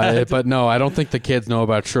know. But no, I don't think the kids know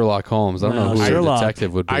about Sherlock Holmes. I don't know who the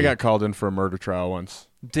detective would be. I got called in for a murder trial once.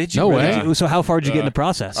 Did you? No way. So how far did you get in the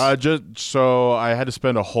process? So I had to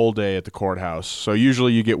spend a whole day at the courthouse. So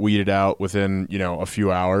usually you get weeded out within a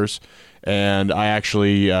few hours, and I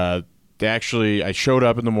showed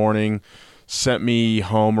up in the morning, sent me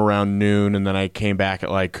home around noon, and then I came back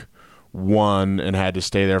at like 1 and had to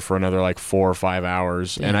stay there for another 4 or 5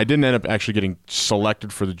 hours. Yeah. And I didn't end up actually getting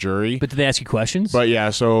selected for the jury. But did they ask you questions? But yeah,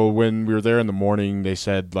 so when we were there in the morning, they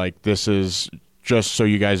said this is, just so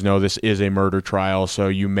you guys know, this is a murder trial. So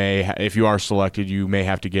you may, if you are selected, you may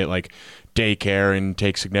have to get daycare and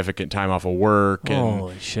take significant time off of work and all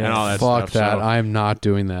that stuff. Fuck that. I'm not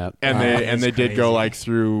doing that. And they did go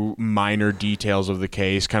through minor details of the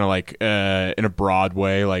case, kind of in a broad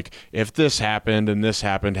way, if this happened and this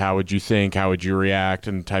happened, how would you think, how would you react,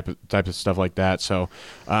 and type of stuff like that. So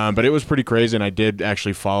but it was pretty crazy, and I did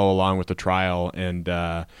actually follow along with the trial, and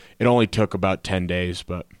it only took about 10 days.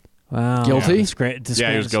 But wow. Guilty?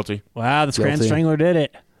 Yeah, he was guilty. Wow, the Grand Strangler did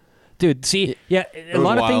it. Dude, see, a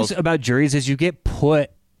lot of things about juries is you get put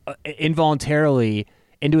involuntarily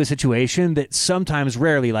into a situation that sometimes,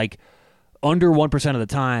 rarely, under 1% of the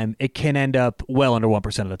time, it can end up, well under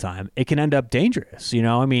 1% of the time, it can end up dangerous.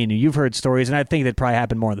 I mean, you've heard stories, and I think that probably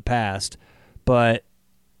happened more in the past, but...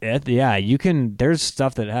 you can. There's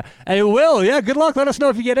stuff that. Hey, Will. Yeah, good luck. Let us know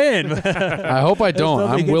if you get in. I hope I don't.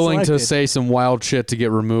 I'm willing to say some wild shit to get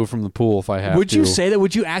removed from the pool if I have to. Would you say that?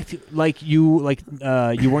 Would you act like you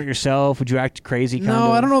weren't yourself? Would you act crazy?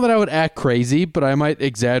 No, I don't know that I would act crazy, but I might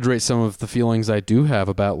exaggerate some of the feelings I do have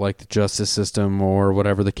about the justice system or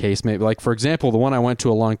whatever the case may be. For example, the one I went to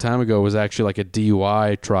a long time ago was actually a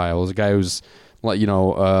DUI trial. It was a guy who's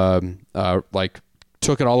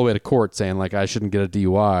took it all the way to court saying I shouldn't get a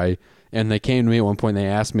DUI, and they came to me at one point and they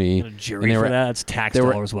asked me, a jury for that, it's tax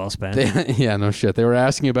dollars well spent. Yeah, no shit. They were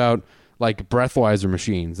asking about breathalyzer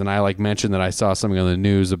machines, and I mentioned that I saw something on the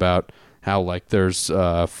news about how there's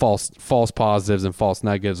false positives and false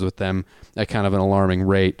negatives with them at kind of an alarming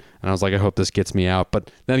rate, and I was I hope this gets me out. But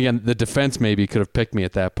then again, the defense maybe could have picked me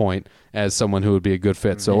at that point as someone who would be a good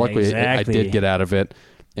fit. So luckily I did get out of it,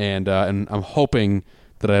 and I'm hoping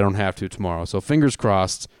that I don't have to tomorrow. So fingers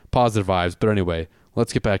crossed, positive vibes. But anyway,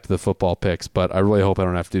 let's get back to the football picks. But I really hope I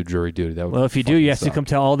don't have to do jury duty. Well, if you do, you have to come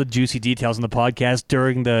tell all the juicy details on the podcast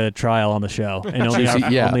during the trial on the show. And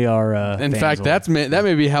only our in fact, that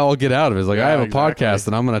may be how I'll get out of it. It's I have a podcast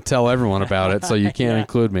and I'm going to tell everyone about it, so you can't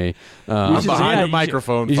include me. I'm behind a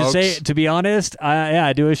microphone, you folks. should say, to be honest,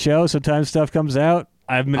 I do a show. Sometimes stuff comes out.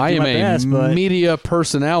 I am a media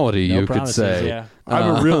personality, you could say. Yeah.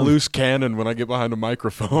 I'm a real loose cannon when I get behind a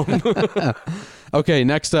microphone. Okay,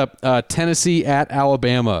 next up, Tennessee at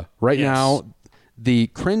Alabama. Right now, the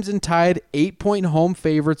Crimson Tide 8-point home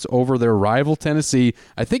favorites over their rival Tennessee.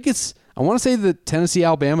 I want to say that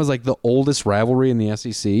Tennessee-Alabama is the oldest rivalry in the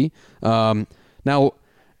SEC. Now,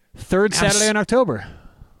 third Saturday in October.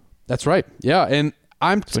 That's right. Yeah, and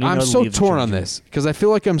I'm so torn on this because I feel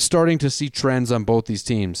like I'm starting to see trends on both these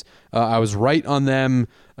teams. I was right on them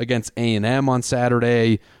against A&M on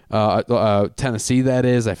Saturday, Tennessee, that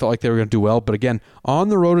is. I felt like they were going to do well. But again, on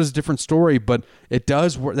the road is a different story. But it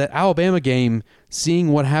does, that Alabama game, seeing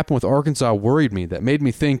what happened with Arkansas worried me. That made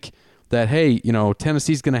me think that, hey,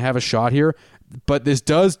 Tennessee's going to have a shot here. But this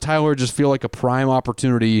does, Tyler, just feel like a prime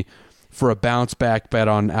opportunity for a bounce back bet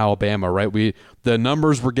on Alabama, right? The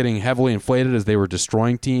numbers were getting heavily inflated as they were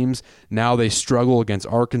destroying teams. Now they struggle against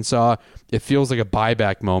Arkansas. It feels like a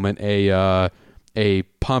buyback moment, a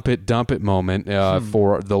pump it, dump it moment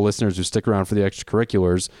for the listeners who stick around for the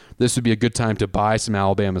extracurriculars. This would be a good time to buy some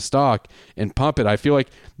Alabama stock and pump it. I feel like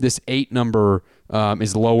this 8 number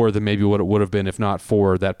is lower than maybe what it would have been if not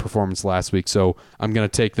for that performance last week. So I'm going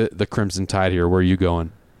to take the Crimson Tide here. Where are you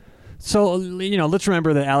going? So, let's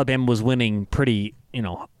remember that Alabama was winning pretty,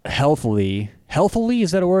 healthily healthily,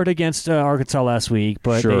 is that a word, against Arkansas last week,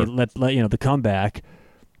 but Sure. they let the comeback.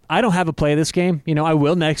 I don't have a play this game. I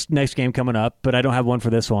will next game coming up, but I don't have one for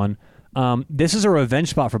this one. This is a revenge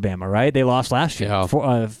spot for Bama, right? They lost last year,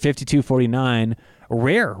 52-49.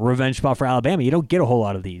 Rare revenge spot for Alabama. You don't get a whole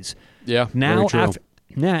lot of these. Yeah, now very true.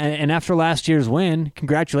 after last year's win,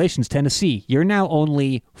 congratulations, Tennessee. You're now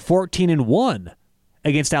only 14-1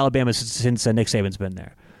 against Alabama since Nick Saban's been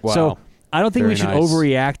there. Wow. So I don't think Very we should nice.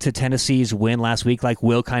 overreact to Tennessee's win last week, like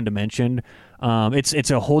Will kind of mentioned.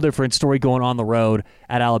 It's a whole different story going on the road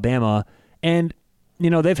at Alabama, and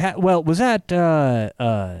they've had. Well, was that?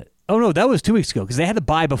 Oh no, that was 2 weeks ago because they had the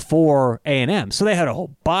bye before A&M, so they had a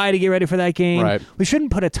whole bye to get ready for that game. Right. We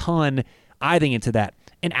shouldn't put a ton, I think, into that.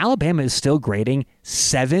 And Alabama is still grading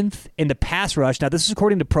 7th in the pass rush. Now, this is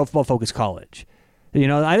according to Pro Football Focus College.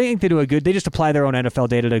 I think they do a good. They just apply their own NFL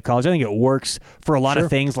data to college. I think it works for a lot of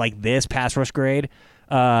things like this pass rush grade.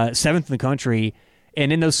 7th in the country,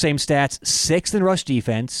 and in those same stats, 6th in rush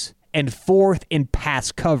defense and 4th in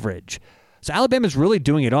pass coverage. So Alabama's really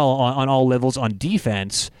doing it all on all levels on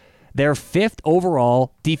defense. They're 5th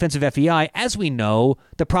overall defensive FEI. As we know,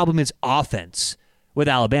 the problem is offense with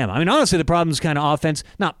Alabama. I mean, honestly, the problem is kind of offense.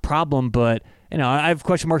 Not problem, but I have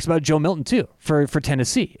question marks about Joe Milton too for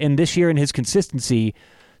Tennessee and this year and his consistency.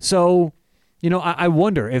 So, I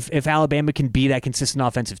wonder if Alabama can be that consistent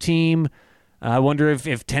offensive team. I wonder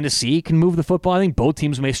if Tennessee can move the football. I think both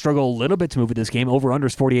teams may struggle a little bit to move it this game. Over-under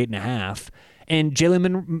is 48.5. And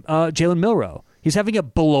Jalen Milroe, he's having a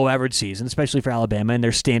below-average season, especially for Alabama and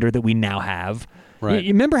their standard that we now have. Right.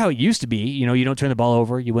 You remember how it used to be. You don't turn the ball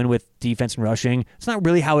over. You win with defense and rushing. It's not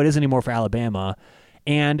really how it is anymore for Alabama.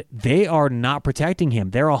 And they are not protecting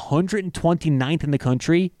him. They're 129th in the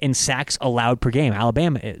country in sacks allowed per game.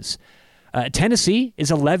 Alabama is. Tennessee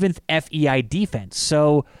is 11th FEI defense.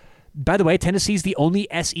 So, by the way, Tennessee's the only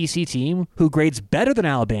SEC team who grades better than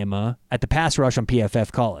Alabama at the pass rush on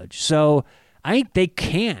PFF College. So I think they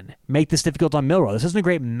can make this difficult on Milroe. This isn't a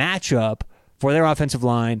great matchup for their offensive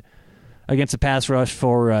line against the pass rush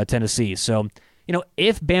for Tennessee. So,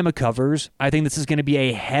 if Bama covers, I think this is going to be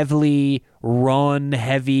a heavily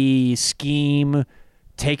run-heavy scheme.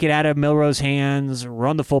 Take it out of Milroe's hands,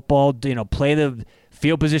 run the football, play the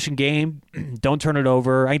field position game, don't turn it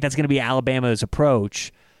over. I think that's going to be Alabama's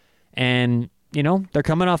approach. And, they're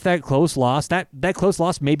coming off that close loss. That close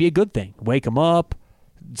loss may be a good thing. Wake them up.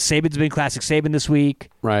 Saban's been classic Saban this week.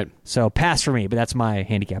 Right. So pass for me, but that's my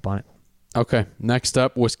handicap on it. Okay. Next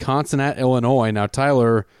up, Wisconsin at Illinois. Now,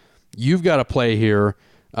 Tyler, you've got to play here.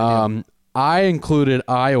 I included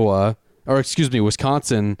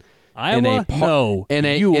Wisconsin in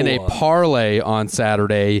a parlay on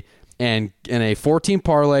Saturday, and in a 14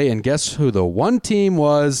 parlay, and guess who the one team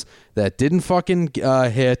was that didn't fucking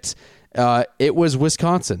hit? It was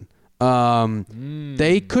Wisconsin.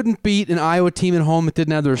 They couldn't beat an Iowa team at home that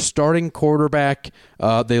didn't have their starting quarterback.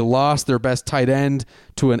 They lost their best tight end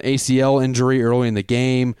to an ACL injury early in the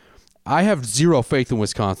game. I have zero faith in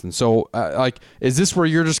Wisconsin. So, is this where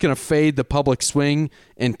you're just going to fade the public swing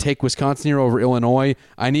and take Wisconsin here over Illinois?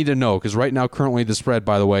 I need to know, because right now, currently the spread,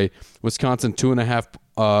 by the way, Wisconsin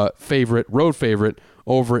 2.5 road favorite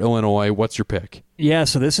over Illinois. What's your pick? Yeah,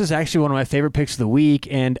 so this is actually one of my favorite picks of the week,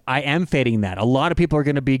 and I am fading that. A lot of people are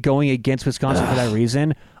going to be going against Wisconsin for that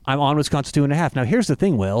reason. I'm on Wisconsin 2.5. Now, here's the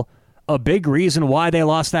thing, Will. A big reason why they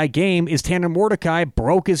lost that game is Tanner Mordecai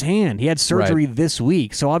broke his hand. He had surgery this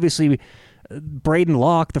week. So obviously, Braden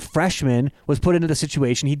Locke, the freshman, was put into the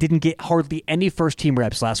situation. He didn't get hardly any first-team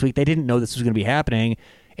reps last week. They didn't know this was going to be happening.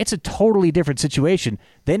 It's a totally different situation.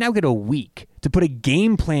 They now get a week to put a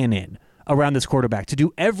game plan in around this quarterback, to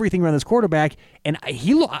do everything around this quarterback. And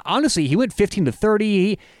he went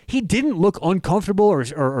 15-30. He didn't look uncomfortable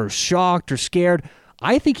or shocked or scared.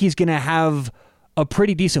 I think he's going to have a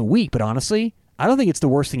pretty decent week, but honestly, I don't think it's the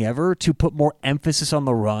worst thing ever to put more emphasis on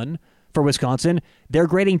the run for Wisconsin. They're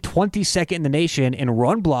grading 22nd in the nation in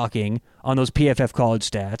run blocking on those PFF college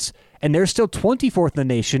stats, and they're still 24th in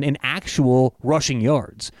the nation in actual rushing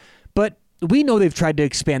yards. But we know they've tried to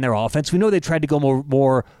expand their offense. We know they've tried to go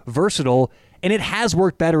more versatile, and it has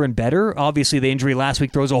worked better and better. Obviously, the injury last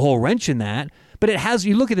week throws a whole wrench in that, but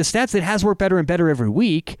you look at the stats, it has worked better and better every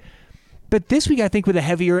week. But this week, I think, with a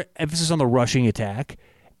heavier emphasis on the rushing attack,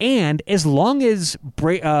 and as long as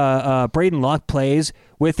Braden Locke plays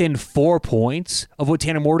within 4 points of what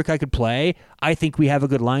Tanner Mordecai could play, I think we have a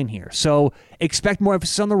good line here. So expect more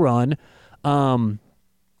emphasis on the run.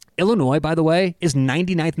 Illinois, by the way, is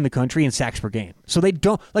 99th in the country in sacks per game. So they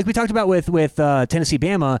don't, like we talked about with Tennessee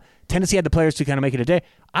Bama, Tennessee had the players to kind of make it a day.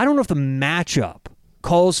 I don't know if the matchup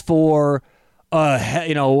calls for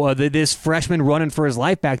this freshman running for his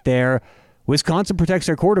life back there Wisconsin protects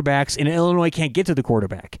their quarterbacks, and Illinois can't get to the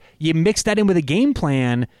quarterback. You mix that in with a game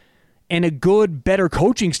plan and a good, better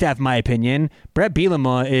coaching staff, in my opinion. Brett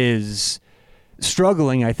Bielema is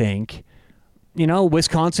struggling, I think.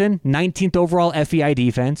 Wisconsin, 19th overall FEI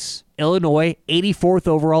defense. Illinois, 84th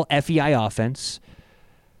overall FEI offense.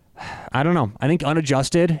 I don't know. I think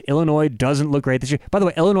unadjusted, Illinois doesn't look great this year. By the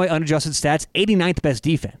way, Illinois unadjusted stats, 89th best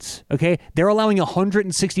defense. Okay? They're allowing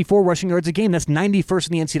 164 rushing yards a game. That's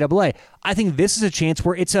 91st in the NCAA. I think this is a chance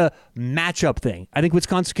where it's a matchup thing. I think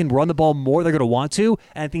Wisconsin can run the ball more. They're going to want to,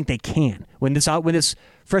 and I think they can. When this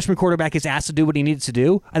freshman quarterback is asked to do what he needs to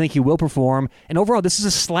do, I think he will perform. And overall, this is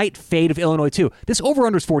a slight fade of Illinois, too. This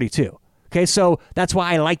over-under is 42. Okay? So that's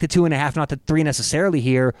why I like the 2.5, not the 3 necessarily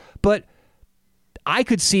here. But I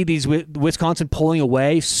could see these Wisconsin pulling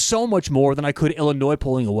away so much more than I could Illinois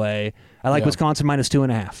pulling away. I like Wisconsin minus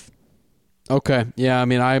 2.5. Okay. Yeah, I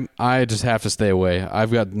mean, I just have to stay away.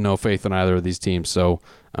 I've got no faith in either of these teams, so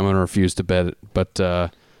I'm going to refuse to bet it. But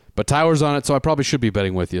Tyler's on it, so I probably should be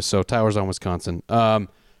betting with you. So Tyler's on Wisconsin. Next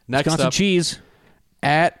Wisconsin up, cheese.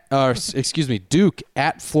 Duke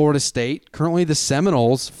at Florida State. Currently the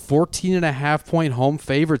Seminoles, 14.5-point home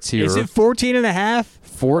favorites here. Is it 14.5?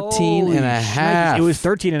 14.5. It was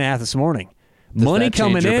 13.5 this morning. Money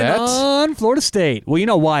coming in on Florida State. Well, you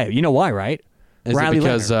know why. You know why, right? Is it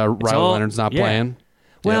because Riley Leonard's not playing?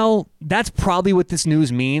 Well, that's probably what this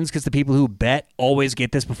news means, because the people who bet always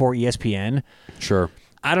get this before ESPN. Sure.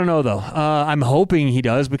 I don't know, though. I'm hoping he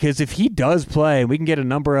does, because if he does play, we can get a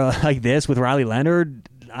number like this with Riley Leonard,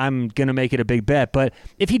 I'm going to make it a big bet. But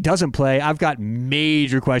if he doesn't play, I've got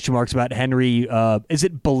major question marks about Henry. Is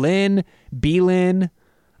it Belin?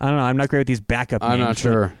 I don't know. I'm not great with these backup names. I'm not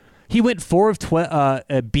sure. He went 4 of 12,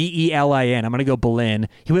 Belin. I'm going to go Belin.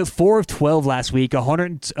 He went 4 of 12 last week,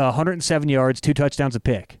 107 yards, 2 touchdowns, a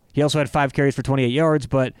pick. He also had 5 carries for 28 yards,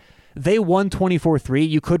 but they won 24-3.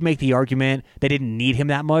 You could make the argument they didn't need him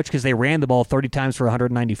that much because they ran the ball 30 times for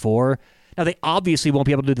 194. Now, they obviously won't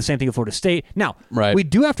be able to do the same thing at Florida State. Now, we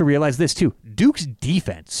do have to realize this, too. Duke's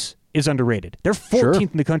defense is underrated. They're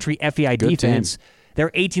 14th in the country FEI defense. Team.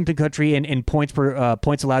 They're 18th in the country in points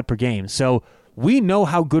allowed per game. So we know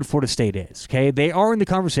how good Florida State is. Okay, they are in the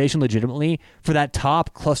conversation legitimately for that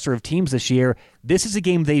top cluster of teams this year. This is a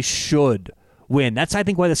game they should win. That's, I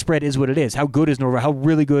think, why the spread is what it is. How good is Nova? How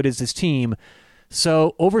really good is this team?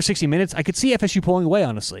 So over 60 minutes, I could see FSU pulling away.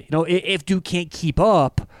 Honestly, if Duke can't keep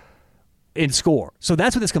up and score. So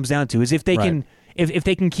that's what this comes down to: is if they can. If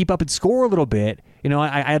they can keep up and score a little bit,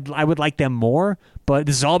 I would like them more. But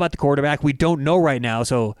this is all about the quarterback. We don't know right now,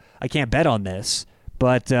 so I can't bet on this.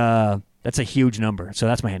 But that's a huge number, so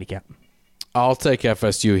that's my handicap. I'll take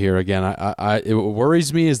FSU here again. It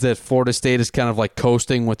worries me is that Florida State is kind of like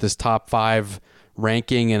coasting with this top 5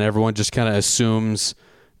 ranking, and everyone just kind of assumes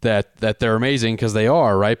that they're amazing because they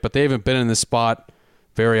are, right? But they haven't been in this spot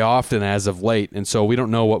very often as of late, and so we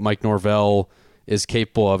don't know what Mike Norvell is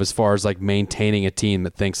capable of as far as like maintaining a team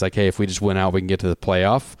that thinks like, hey, if we just win out, we can get to the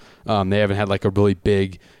playoff. They haven't had like a really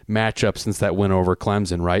big matchup since that win over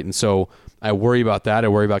Clemson, right? And so I worry about that. I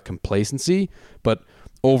worry about complacency. But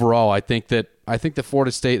overall, I think that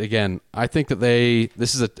Florida State, again, I think that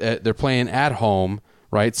they're playing at home,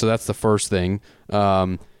 right? So that's the first thing.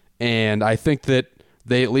 And I think that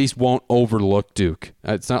they at least won't overlook Duke.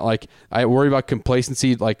 It's not like I worry about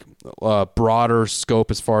complacency, like broader scope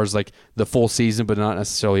as far as like the full season, but not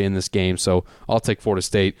necessarily in this game. So I'll take Florida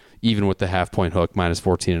State even with the half-point hook, minus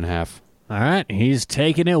 14.5. All right, he's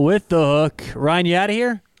taking it with the hook. Ryan, you out of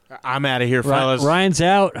here? I'm out of here, fellas. Ryan's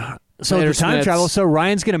out. So Later, the time Smiths. travel. So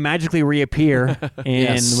Ryan's going to magically reappear, and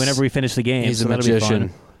Yes. whenever we finish the game, He's so a that'll be magician.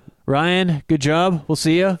 fun. Ryan, good job. We'll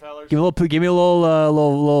see you. Give me a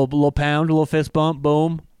little pound, a little fist bump.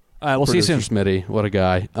 Boom. All right, we'll see you soon. Producer Smitty, what a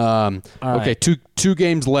guy. Okay, right. two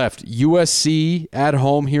games left. USC at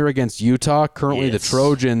home here against Utah. Currently, Yes. the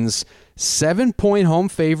Trojans 7-point home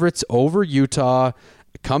favorites over Utah.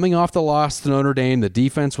 Coming off the loss to Notre Dame, the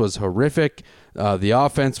defense was horrific. The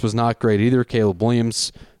offense was not great either. Caleb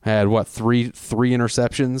Williams had three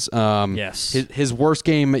interceptions. Yes. His worst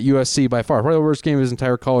game at USC by far, probably the worst game of his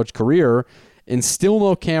entire college career. And still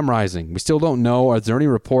no Cam Rising. We still don't know. Is there any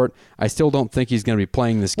report? I still don't think he's going to be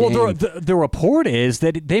playing this game. Well, the report is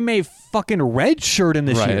that they may fucking redshirt in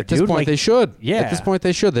this year. At this dude. point, they should. Yeah. At this point,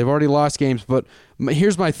 they should. They've already lost games. But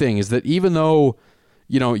here's my thing: is that even though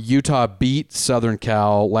Utah beat Southern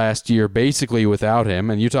Cal last year basically without him,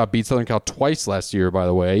 and Utah beat Southern Cal twice last year, by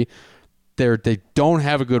the way, they don't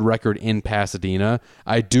have a good record in Pasadena.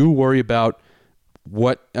 I do worry about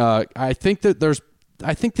what I think that there's.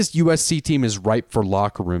 I think this USC team is ripe for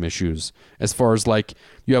locker room issues as far as like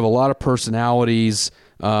you have a lot of personalities.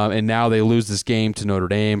 and now they lose this game to Notre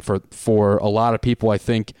Dame. For a lot of people, I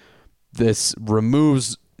think this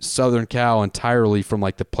removes Southern Cal entirely from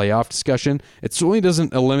like the playoff discussion. It certainly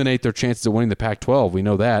doesn't eliminate their chances of winning the Pac-12. We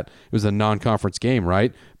know that. It was a non-conference game,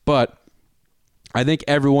 right? But I think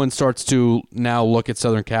everyone starts to now look at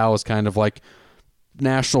Southern Cal as kind of like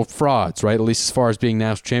national frauds, right? At least as far as being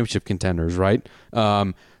national championship contenders, right?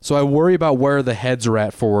 So I worry about where the heads are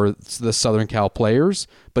at for the Southern Cal players,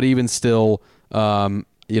 but even still,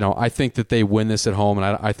 I think that they win this at home,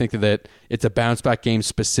 and I think that it's a bounce-back game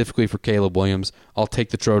specifically for Caleb Williams. I'll take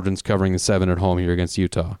the Trojans covering the 7 at home here against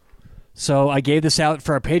Utah. So I gave this out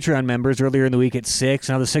for our Patreon members earlier in the week at 6.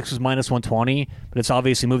 Now the 6 was minus 120, but it's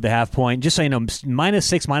obviously moved a half point. Just so you know, minus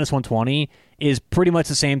 6, minus 120 is pretty much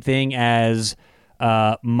the same thing as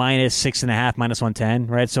minus 6.5, minus 110,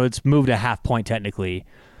 right? So it's moved a half point technically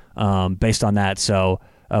based on that. So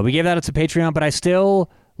we gave that out to Patreon, but I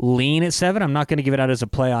still lean at 7. I'm not going to give it out as a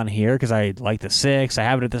play on here because I like the 6. I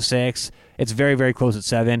have it at the 6. It's very, very close at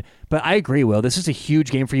 7. But I agree, Will. This is a huge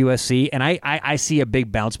game for USC, and I see a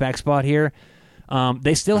big bounce back spot here.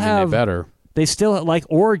 They still have better. They still, like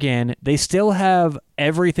Oregon, they still have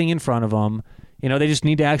everything in front of them. They just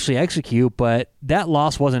need to actually execute, but that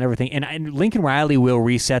loss wasn't everything. And Lincoln Riley will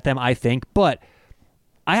reset them, I think. But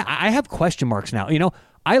I have question marks now.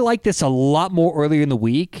 I like this a lot more earlier in the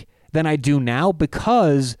week than I do now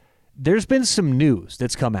because there's been some news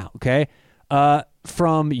that's come out, okay?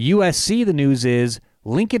 From USC, the news is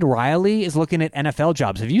Lincoln Riley is looking at NFL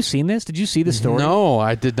jobs. Have you seen this? Did you see the story? No,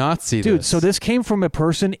 I did not see this. Dude, so this came from a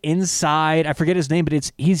person inside, I forget his name,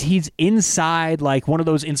 but he's inside like one of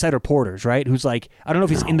those inside reporters, right? Who's like, I don't know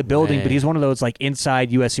if he's in the building, but he's one of those like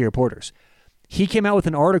inside USC reporters. He came out with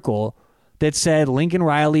an article that said Lincoln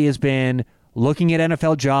Riley has been looking at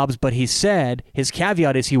NFL jobs, but he said his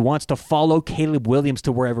caveat is he wants to follow Caleb Williams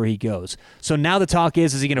to wherever he goes. So now the talk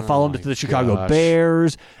is he going to follow him to the Chicago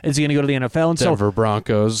Bears? Is he going to go to the NFL? And Denver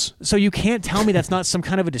Broncos. So you can't tell me that's not some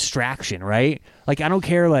kind of a distraction, right? Like, I don't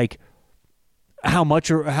care like how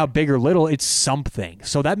much or how big or little, it's something.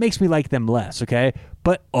 So that makes me like them less, okay?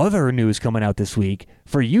 But other news coming out this week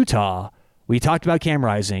for Utah, we talked about Cam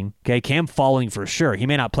Rising, okay? Cam falling for sure. He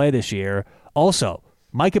may not play this year. Also,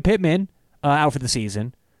 Micah Pittman, out for the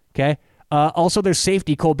season, okay? Also, their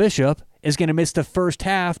safety, Cole Bishop, is going to miss the first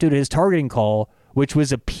half due to his targeting call, which was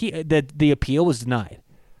the appeal was denied.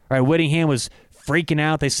 All right, Whittingham was freaking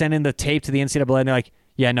out. They sent in the tape to the NCAA, and they're like,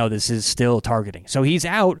 yeah, no, this is still targeting. So he's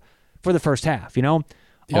out for the first half, Yep.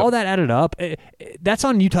 All that added up, that's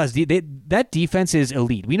on Utah's that defense is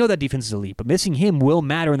elite. We know that defense is elite, but missing him will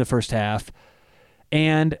matter in the first half.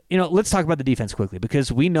 And, let's talk about the defense quickly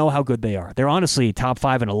because we know how good they are. They're honestly top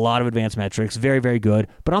 5 in a lot of advanced metrics. Very, very good.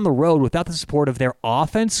 But on the road, without the support of their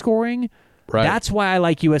offense scoring, that's why I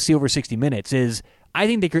like USC over 60 minutes is I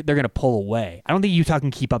think they're going to pull away. I don't think Utah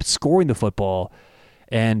can keep up scoring the football.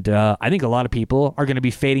 And I think a lot of people are going to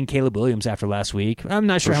be fading Caleb Williams after last week. I'm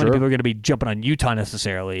not sure how many people are going to be jumping on Utah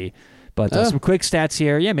necessarily. But some quick stats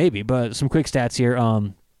here. Yeah, maybe. But some quick stats here.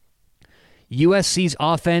 USC's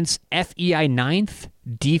offense, FEI 9th,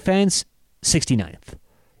 defense 69th.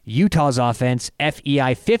 Utah's offense,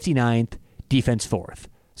 FEI 59th, defense 4th.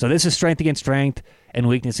 So this is strength against strength and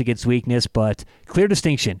weakness against weakness, but clear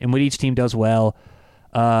distinction in what each team does well.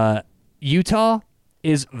 Utah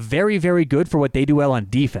is very, very good for what they do well on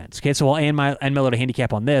defense. Okay, so I'll add Miller to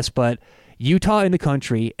handicap on this, but Utah in the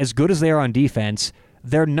country, as good as they are on defense,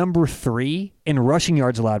 they're number 3 in rushing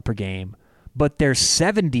yards allowed per game, but they're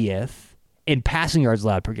 70th in passing yards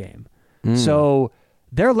allowed per game. So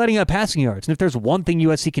they're letting up passing yards. And if there's one thing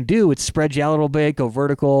USC can do, it's spread you out a little bit, go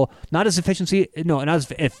vertical. Not as efficiently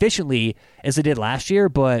as they did last year,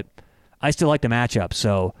 but I still like the matchup.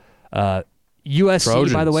 So USC,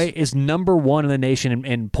 Trojans, by the way, is number 1 in the nation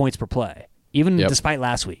in points per play, even despite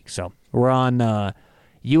last week. So we're on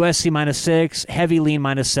USC -6, heavy lean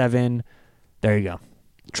 -7. There you go.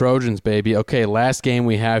 Trojans, baby. Okay, last game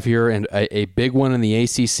we have here, and a big one in the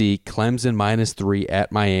ACC, Clemson -3 at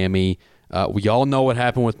Miami. We all know what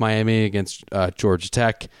happened with Miami against Georgia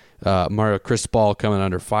Tech. Mario Cristobal coming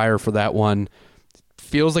under fire for that one.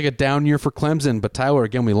 Feels like a down year for Clemson, but Tyler,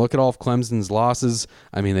 again, we look at all of Clemson's losses.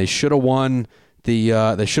 I mean, they should have won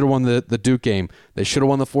the Duke game. They should have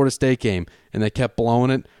won the Florida State game, and they kept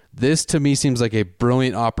blowing it. This, to me, seems like a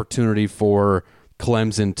brilliant opportunity for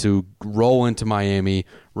Clemson to roll into Miami,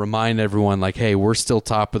 remind everyone like, hey, we're still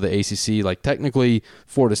top of the ACC. Like technically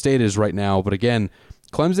Florida State is right now, but again,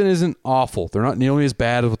 Clemson isn't awful. They're not nearly as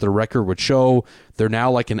bad as what their record would show. They're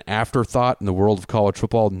now like an afterthought in the world of college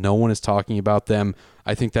football. No one is talking about them.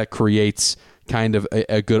 I think that creates kind of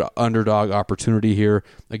a good underdog opportunity here.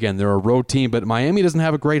 Again, they're a road team, but Miami doesn't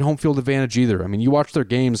have a great home field advantage either. I mean, you watch their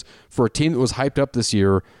games for a team that was hyped up this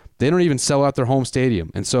year. They don't even sell out their home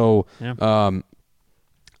stadium. And so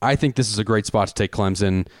I think this is a great spot to take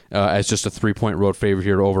Clemson as just a 3-point road favorite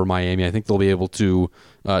here over Miami. I think they'll be able to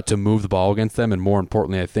move the ball against them, and more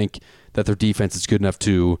importantly, I think that their defense is good enough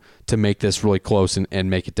to make this really close and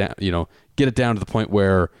make it down. Get it down to the point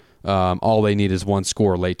where all they need is one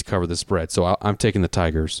score late to cover the spread. So I'm taking the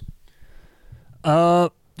Tigers.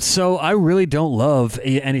 So I really don't love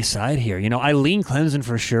any side here. I lean Clemson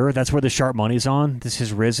for sure. That's where the sharp money's on. This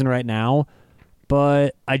has risen right now.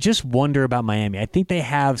 But I just wonder about Miami. I think they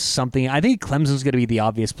have something. I think Clemson's going to be the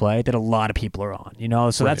obvious play that a lot of people are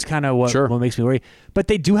on. So that's kind of what makes me worry. But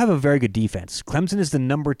they do have a very good defense. Clemson is the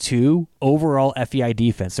number 2 overall FEI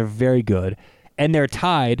defense. They're very good. And they're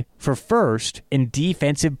tied for first in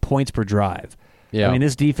defensive points per drive. Yeah. I mean,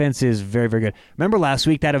 this defense is very, very good. Remember last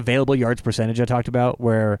week that available yards percentage I talked about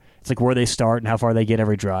where it's like where they start and how far they get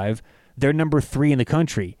every drive? They're number 3 in the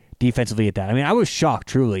country defensively at that. I mean, I was shocked,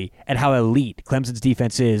 truly, at how elite Clemson's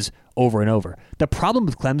defense is over and over. The problem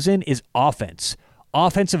with Clemson is offense.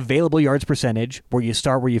 Offense available yards percentage, where you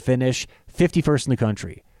start, where you finish, 51st in the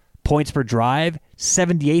country. Points per drive,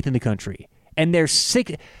 78th in the country. And they're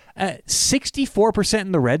 64%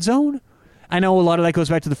 in the red zone? I know a lot of that goes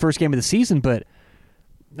back to the first game of the season, but,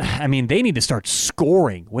 I mean, they need to start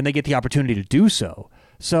scoring when they get the opportunity to do so.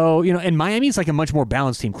 So, and Miami's like a much more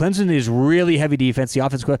balanced team. Clemson is really heavy defense. The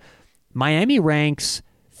offense, Miami ranks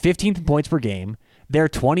 15th in points per game. They're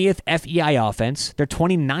 20th FEI offense. They're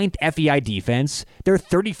 29th FEI defense. They're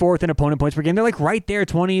 34th in opponent points per game. They're like right there,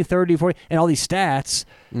 20, 30, 40, and all these stats.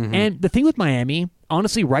 Mm-hmm. And the thing with Miami,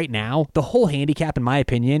 honestly, right now, the whole handicap, in my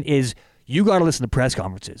opinion, is you got to listen to press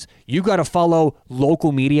conferences. You got to follow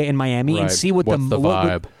local media in Miami and see what What's the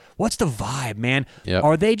vibe. What's the vibe, man? Yep.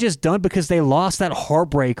 Are they just done because they lost that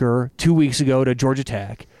heartbreaker 2 weeks ago to Georgia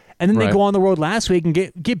Tech? And then they go on the road last week and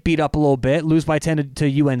get beat up a little bit, lose by 10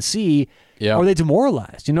 to UNC. Yep. Are they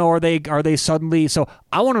demoralized? Are they suddenly? So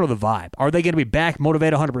I want to know the vibe. Are they going to be back,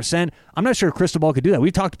 motivated 100%? I'm not sure Cristobal could do that.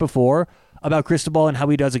 We've talked before about Cristobal and how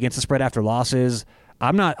he does against the spread after losses.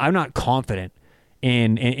 I'm not confident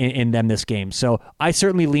in them this game. So I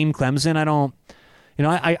certainly lean Clemson. I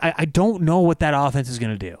don't know what that offense is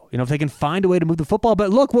going to do. If they can find a way to move the football. But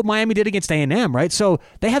look what Miami did against A&M, right? So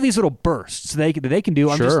they have these little bursts they can do.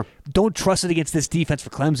 Sure. I just don't trust it against this defense for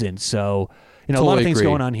Clemson. So, totally a lot of things agree.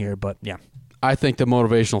 going on here. But, yeah. I think the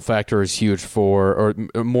motivational factor is huge or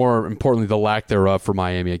more importantly, the lack thereof for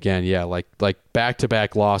Miami. Again, like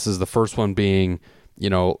back-to-back losses, the first one being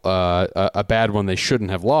a bad one they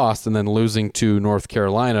shouldn't have lost, and then losing to North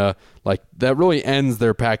Carolina, like that really ends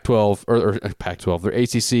their Pac-12 or Pac-12, their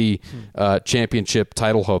ACC championship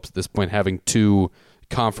title hopes at this point, having 2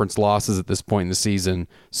 conference losses at this point in the season.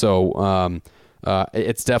 So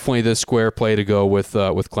it's definitely the square play to go with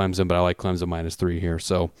Clemson, but I like Clemson -3 here.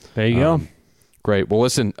 So there you go. Great. Well,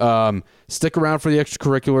 listen, stick around for the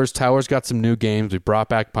extracurriculars. Tyler's got some new games. We brought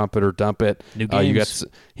back Pump It or Dump It. New games.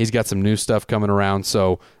 He's got some new stuff coming around.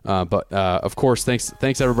 So, but of course, thanks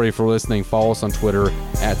everybody for listening. Follow us on Twitter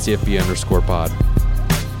at CFB_pod.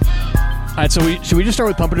 All right, so should we just start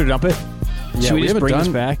with Pump It or Dump It? Yeah, should we just bring this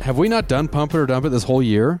back? Have we not done Pump It or Dump It this whole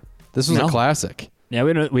year? This was a classic. Yeah,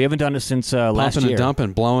 we haven't done it since last year. Pumping and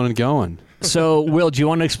dumping, blowing and going. So, Will, do you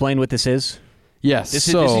want to explain what this is? Yes. This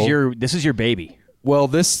is your baby. Well,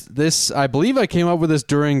 this I believe I came up with this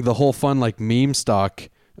during the whole fun meme stock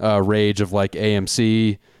rage of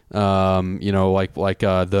AMC,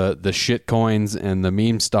 the shit coins and the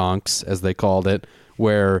meme stonks as they called it,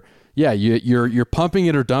 where you're pumping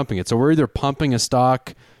it or dumping it. So we're either pumping a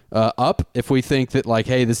stock up if we think that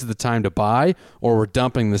hey, this is the time to buy, or we're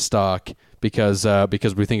dumping the stock because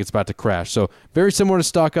we think it's about to crash. So very similar to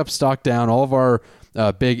stock up, stock down. All of our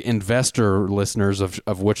big investor listeners,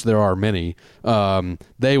 of which there are many,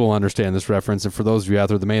 they will understand this reference. And for those of you out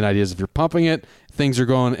there, the main idea is if you're pumping it, things are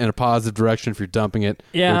going in a positive direction. If you're dumping it,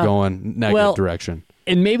 you're going negative direction.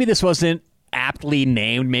 And maybe this wasn't aptly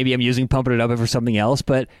named. Maybe I'm using Pumping It Up for something else.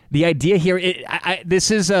 But the idea here, this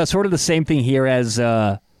is sort of the same thing here as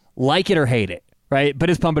like it or hate it, right? But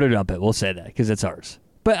it's Pump It or Dump It. We'll say that because it's ours.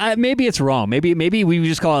 But maybe it's wrong. Maybe we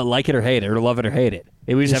just call it like it or hate it, or love it or hate it.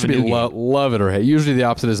 We just have a new game. Love it or hate. Usually the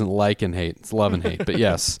opposite isn't like and hate. It's love and hate. But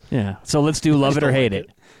yes. Yeah. So let's do love it or hate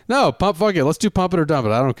it. No, fuck it. Let's do Pump It or Dump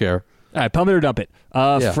It. I don't care. All right, Pump It or Dump It.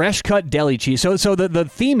 Fresh cut deli cheese. So the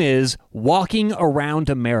theme is walking around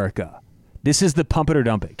America. This is the Pump It or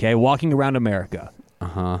Dump It, okay? Walking around America.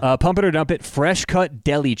 Uh-huh. Pump It or Dump It, fresh cut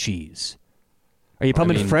deli cheese. Are you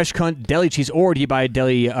pumping fresh cunt deli cheese, or do you buy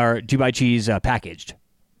cheese packaged?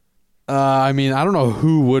 I mean, I don't know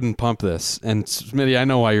who wouldn't pump this. And Smitty, I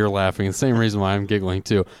know why you're laughing. The same reason why I'm giggling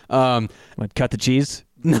too. What, cut the cheese?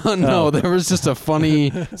 No, there was just a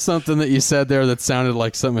funny something that you said there that sounded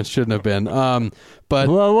like something it shouldn't have been. But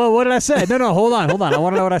well, what did I say? No, hold on. I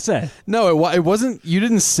want to know what I said. No, it wasn't. You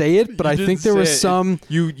didn't say it, but I think there was some.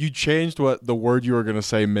 You changed what the word you were going to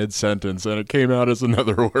say mid sentence, and it came out as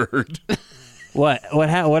another word. What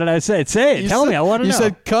did I say? Say it. Tell me. I want to know. You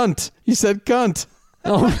said cunt. You said cunt.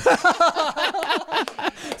 Oh.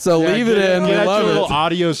 So leave it in. We love little it.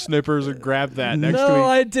 audio snippers and grab that next week. No,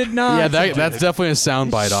 I did not. Yeah, that's definitely a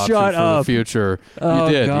soundbite option for the future. Oh,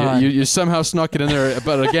 you did. God. You somehow snuck it in there,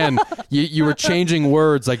 but again, you were changing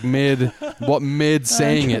words like mid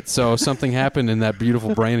saying it, so something happened in that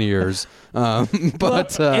beautiful brain of yours.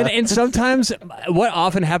 And sometimes what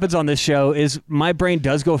often happens on this show is my brain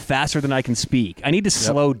does go faster than I can speak. I need to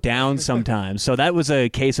slow down sometimes. So that was a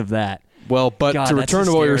case of that. Well, but God, to return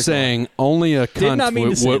to what you're saying, only a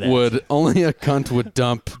cunt would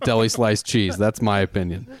dump deli sliced cheese. That's my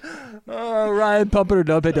opinion. Ryan, pump it or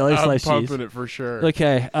dump it, deli sliced cheese. I'm pumping it for sure.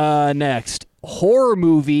 Okay, next. Horror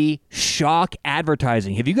movie shock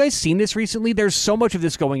advertising. Have you guys seen this recently? There's so much of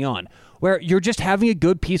this going on where you're just having a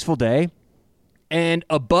good, peaceful day, and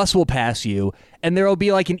a bus will pass you, and there will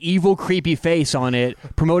be like an evil, creepy face on it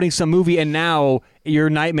promoting some movie, and now your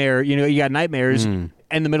nightmare, you got nightmares in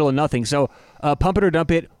the middle of nothing. So pump it or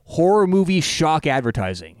dump it, horror movie shock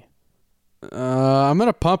advertising. I'm going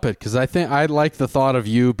to pump it because I think I like the thought of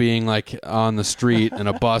you being like on the street and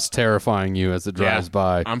a bus terrifying you as it drives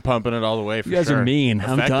by. I'm pumping it all the way for sure. You guys are mean.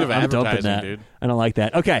 Effective I'm dumping that. dude. I don't like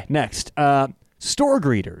that. Okay, next. Store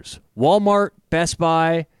greeters. Walmart, Best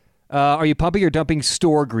Buy. Are you pumping or dumping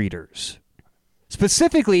store greeters?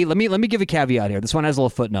 Specifically, let me give a caveat here. This one has a little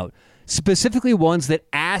footnote. Specifically ones that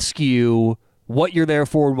ask you what you're there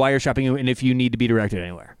for, why you're shopping, and if you need to be directed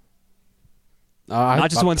anywhere. Not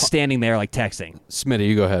just one standing there like texting. Smitty,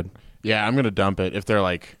 you go ahead. Yeah, I'm gonna dump it. If they're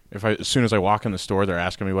like, as soon as I walk in the store, they're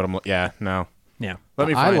asking me what I'm. Yeah, no. Yeah. Let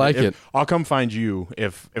me. Find I like it. I'll come find you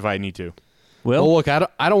if I need to. Well, look, I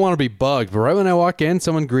don't want to be bugged, but right when I walk in,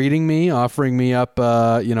 someone greeting me, offering me up,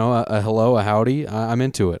 a hello, a howdy, I'm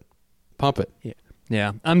into it. Pump it.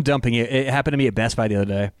 Yeah, I'm dumping it. It happened to me at Best Buy the other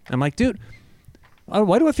day. I'm like, dude,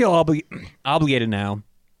 why do I feel obligated now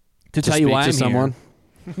to tell you why I'm someone?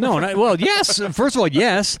 Here? No, well, yes. First of all,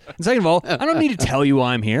 yes. And second of all, I don't need to tell you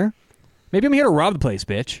why I'm here. Maybe I'm here to rob the place,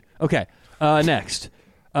 bitch. Okay, next.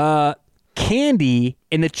 Candy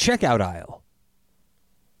in the checkout aisle.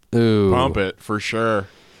 Ooh. Pump it for sure.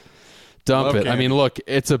 Dump Love it. candy. I mean, look,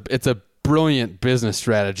 it's a brilliant business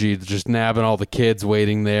strategy, just nabbing all the kids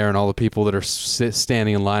waiting there and all the people that are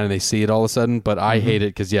standing in line and they see it all of a sudden. But I hate it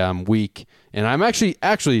because I'm weak and I'm actually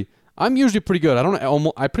I'm usually pretty good.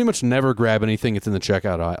 I pretty much never grab anything that's in the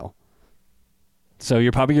checkout aisle. So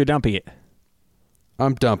you're dumping it.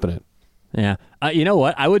 I'm dumping it. Yeah. You know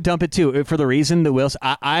what? I would dump it too for the reason that Will's.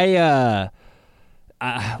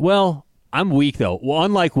 Well, I'm weak though. Well,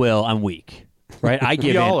 unlike Will, I'm weak. Right? I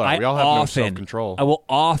give We all in. are. We all have no self-control. I will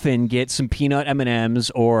often get some peanut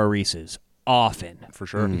M&Ms or a Reese's. Often. For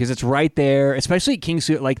sure. Because it's right there, especially at King's,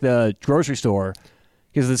 like the grocery store.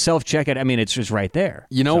 Because the self-checkout, I mean, it's just right there.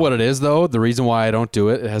 You know what it is, though? The reason why I don't do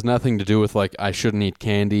it, it has nothing to do with, like, I shouldn't eat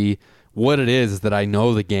candy. What it is that I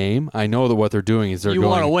know the game. I know that what they're doing is You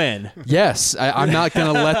want to win. Yes. I'm not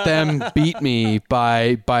going to let them beat me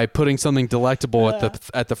by putting something delectable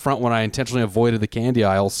at the front when I intentionally avoided the candy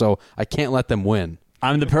aisle, so I can't let them win.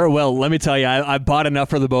 I'm well, let me tell you, I bought enough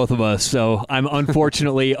for the both of us, so I'm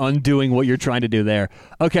unfortunately undoing what you're trying to do there.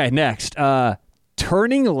 Okay, next.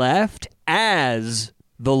 Turning left as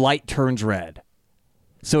the light turns red.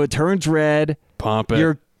 So it turns red. Pump it.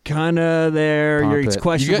 You're kind of there. It's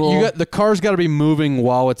questionable. You got the car's got to be moving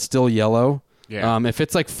while it's still yellow. Yeah. If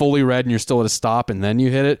it's like fully red and you're still at a stop and then you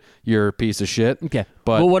hit it, you're a piece of shit. Okay.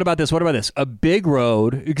 But well, what about this? A big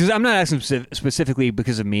road, because I'm not asking specifically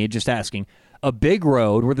because of me, just asking. A big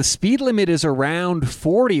road where the speed limit is around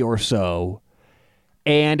 40 or so,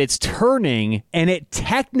 and it's turning, and it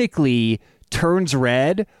technically turns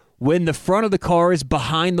red when the front of the car is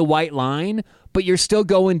behind the white line, but you're still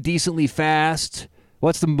going decently fast.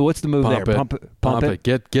 What's the move pump there? It. Pump it.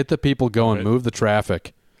 Get the people going. Move the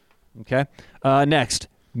traffic. Okay. Next,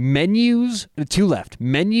 menus. Two left.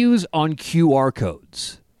 Menus on QR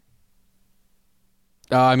codes.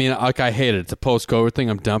 I mean, like, I hate it. It's a post-COVID thing.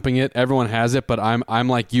 I'm dumping it. Everyone has it, but I'm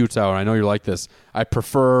like you, Tower. I know you're like this. I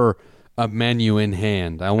prefer a menu in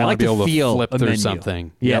hand. I want to be able to flip through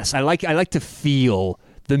something. Yes, yep. I like to feel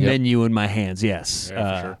the menu in my hands. Yes.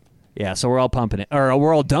 Yeah, for sure. Yeah, so we're all pumping it, or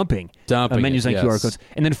we're all dumping menus and yes. QR codes.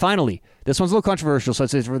 And then finally, this one's a little controversial, so I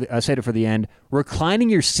saved it for the end. Reclining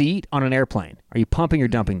your seat on an airplane. Are you pumping or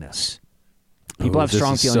dumping this? People have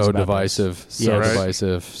strong feelings about divisive. this. So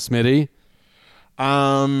divisive. Smitty?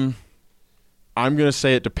 I'm going to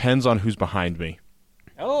say it depends on who's behind me.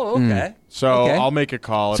 Oh, okay. So I'll make a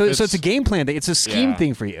call. So it's a game plan thing. It's a scheme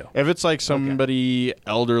thing for you. If it's like somebody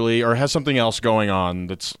elderly or has something else going on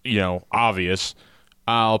that's, obvious,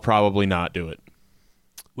 I'll probably not do it.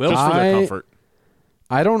 Well, just for their comfort.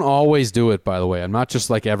 I don't always do it, by the way. I'm not just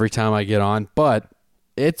like every time I get on, but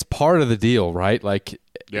it's part of the deal, right? Like,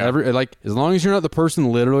 as long as you're not the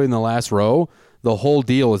person literally in the last row, the whole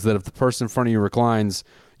deal is that if the person in front of you reclines,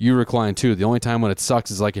 you recline too. The only time when it sucks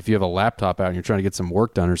is like if you have a laptop out and you're trying to get some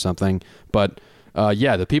work done or something. But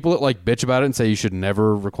the people that like bitch about it and say you should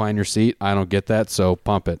never recline your seat, I don't get that, so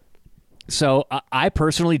pump it. So I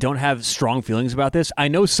personally don't have strong feelings about this. I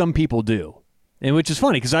know some people do, and which is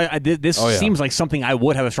funny because this seems like something I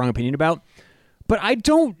would have a strong opinion about. But I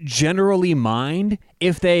don't generally mind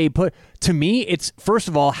if they put. To me, it's first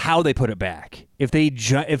of all how they put it back. If they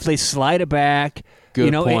slide it back,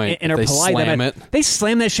 Good point. And are they polite, slam it. They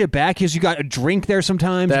slam that shit back because you got a drink there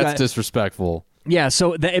sometimes. That's disrespectful. Yeah,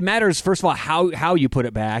 so it matters first of all how you put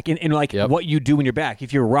it back and what you do when you're back.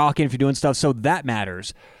 If you're rocking, if you're doing stuff, so that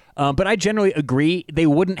matters. But I generally agree they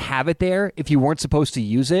wouldn't have it there if you weren't supposed to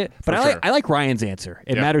use it. But I like Ryan's answer.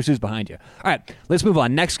 It matters who's behind you. All right, let's move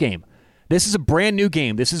on. Next game. This is a brand new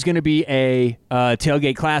game. This is going to be a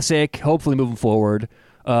tailgate classic. Hopefully, moving forward,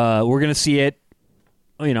 we're going to see it.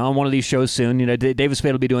 On one of these shows soon. David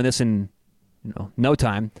Spade will be doing this in no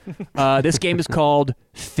time. This game is called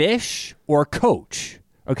Fish or Coach.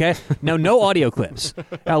 Okay? Now, no audio clips.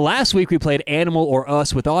 Now, last week we played Animal or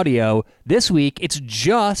Us with audio. This week, it's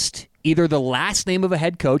just either the last name of a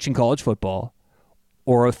head coach in college football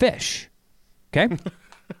or a fish. Okay?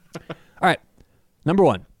 All right. Number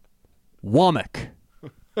one, Womack.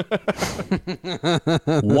 Womack.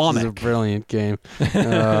 This is a brilliant game.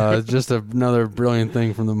 Just another brilliant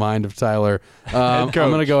thing from the mind of Tyler. I'm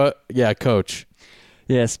going to go, coach.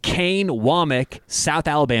 Yes, Kane Womack, South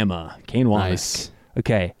Alabama. Kane Womack. Nice.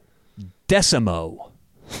 Okay. Decimo.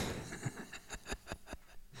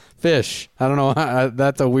 Fish. I don't know.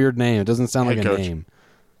 That's a weird name. It doesn't sound like a name.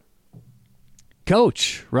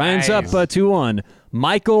 Coach. Ryan's up 2-1.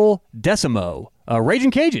 Michael Decimo.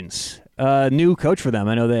 Raging Cajuns. New coach for them.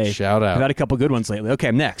 I know they Shout out. have had a couple good ones lately.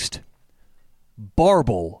 Okay, next.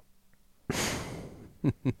 Barble.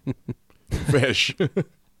 Fish.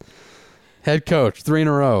 Head coach. 3 in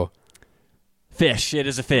a row. Fish. It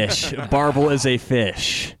is a fish. Barble is a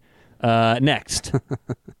fish. Next.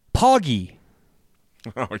 Poggy.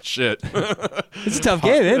 Oh, shit. It's a tough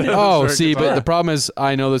game, isn't it? Oh, see, but the problem is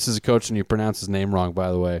I know this is a coach and you pronounce his name wrong,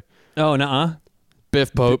 by the way. Oh, nuh-uh.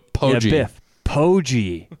 Biff Poggi. Yeah, Biff.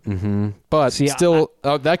 Poggi. Mm-hmm. But still,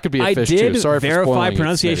 that could be a fish too. Sorry for spoiling it. I did verify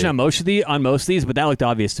pronunciation on most of these, but that looked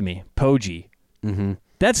obvious to me. Poggi. Mm-hmm.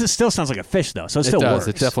 That still sounds like a fish, though, so it still works.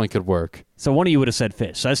 It definitely could work. So one of you would have said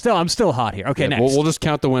fish. So I'm still hot here. Okay, next. We'll just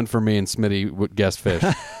count the win for me and Smitty would guess fish.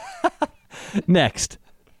 Next.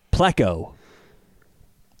 Pleco.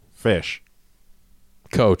 Fish.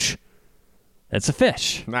 Coach. That's a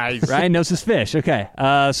fish. Nice. Ryan knows his fish. Okay.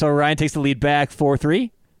 So Ryan takes the lead back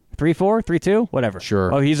 4-3. 3-4? 3-2? Whatever.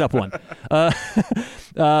 Sure. Oh, he's up 1.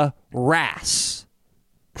 Wrasse.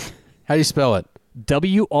 How do you spell it?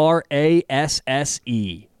 Wrasse.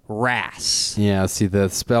 Wrasse. Yeah, see, the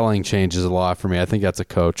spelling changes a lot for me. I think that's a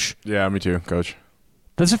coach. Yeah, me too, coach.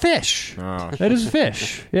 That's a fish. Oh. That is a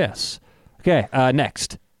fish. Yes. Okay,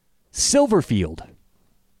 next. Silverfield.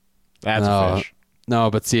 That's a fish.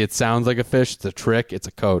 No, but see, it sounds like a fish. It's a trick. It's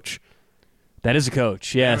a coach. That is a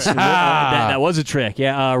coach, yes. That was a trick.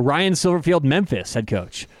 Yeah, Ryan Silverfield, Memphis head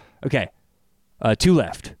coach. Okay, 2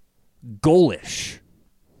 left. Golesh.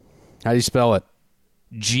 How do you spell it?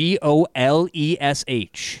 Golesh.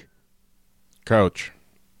 Coach.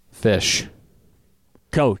 Fish.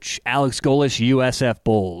 Coach. Alex Golesh, USF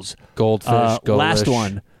Bulls. Goldfish. Golesh.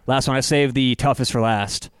 Last one. I saved the toughest for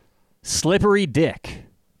last. Slippery Dick.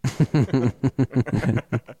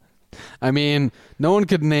 I mean, no one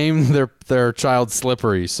could name their child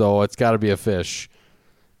Slippery, so it's got to be a fish.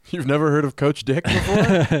 You've never heard of Coach Dick before?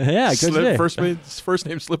 Yeah, Coach Dick. First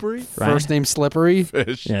name Slippery? Ryan? First name Slippery?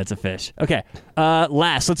 Fish. Yeah, it's a fish. Okay,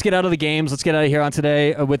 last. Let's get out of the games. Let's get out of here on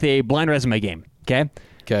today with a blind resume game, okay?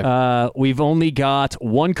 Okay. We've only got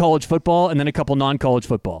 1 college football and then a couple non-college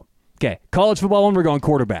football. Okay, college football one, we're going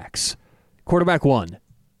quarterbacks. Quarterback 1.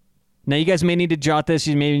 Now, you guys may need to jot this.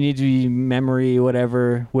 You may need to be memory,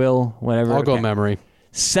 whatever. Will, whatever. I'll go memory.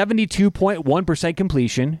 72.1%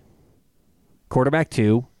 completion. Quarterback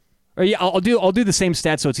 2. Or yeah, I'll do the same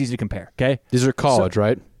stats so it's easy to compare. Okay. These are college,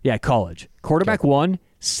 right? Yeah, college. Quarterback 1,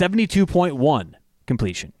 72.1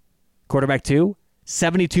 completion. Quarterback 2,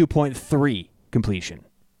 72.3 completion.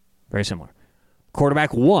 Very similar.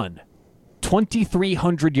 Quarterback 1,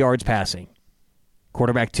 2,300 yards passing.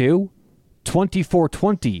 Quarterback 2,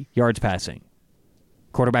 2,420 yards passing.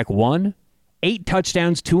 Quarterback 1, 8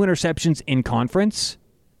 touchdowns, 2 interceptions in conference.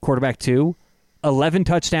 Quarterback 2, 11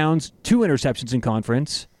 touchdowns, 2 interceptions in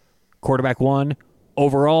conference. Quarterback 1,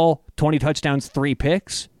 overall, 20 touchdowns, 3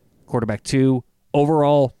 picks. Quarterback 2,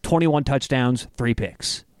 overall, 21 touchdowns, 3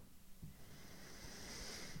 picks.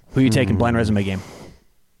 Who are you taking? Blind resume game.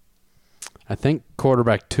 I think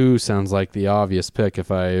quarterback 2 sounds like the obvious pick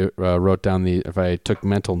if I if I took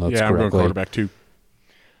mental notes correctly. I'm going quarterback 2.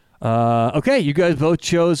 Okay, you guys both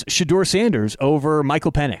chose Shedeur Sanders over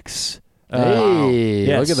Michael Penix. Hey,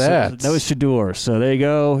 yes, look at that. So that was Shedeur. So there you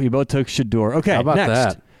go. You both took Shedeur. Okay, how about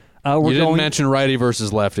next. that? You didn't mention righty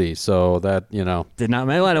versus lefty, so that, Did not.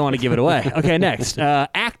 I don't want to give it away. Okay, next.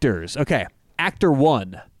 Actors. Okay, actor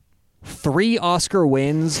 1, 3 Oscar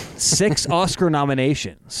wins, 6 Oscar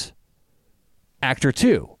nominations. Actor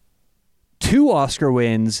 2, 2 Oscar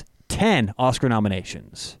wins, 10 Oscar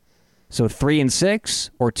nominations. So 3 and 6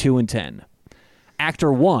 or 2 and 10.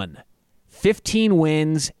 Actor 1, 15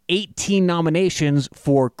 wins, 18 nominations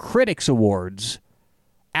for Critics Awards.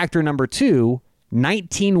 Actor number 2,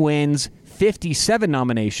 19 wins, 57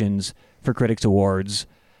 nominations for Critics Awards.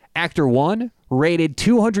 Actor 1, rated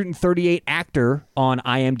 238 actor on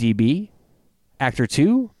IMDb. Actor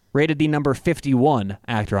 2, rated the number 51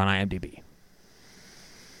 actor on IMDb.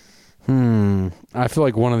 I feel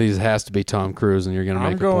like one of these has to be Tom Cruise, and you're going to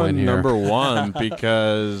make a point here. I'm going number 1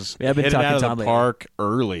 because I've been hit it talking out of Tom the lately. park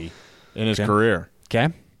early in his career. Okay.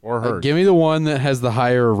 Or hers. Give me the one that has the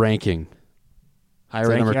higher ranking. High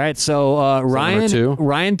ranking. All right, so number 2?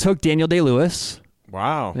 Ryan took Daniel Day-Lewis.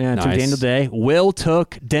 Wow. Yeah, took Nice. Daniel Day. Will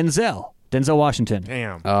took Denzel Washington.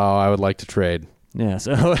 Damn. Oh, I would like to trade. Yeah,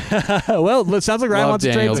 so, well, it sounds like Ryan Love wants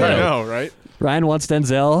Daniel to trade Day. I too. know, right? Ryan wants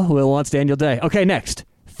Denzel. Will wants Daniel Day. Okay, next.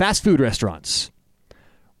 Fast food restaurants.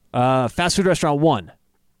 Fast food restaurant 1.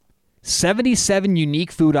 77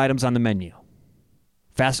 unique food items on the menu.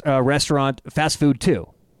 Fast food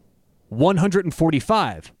 2.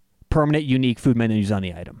 145 permanent unique food menus on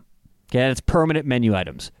the item. Okay, that's permanent menu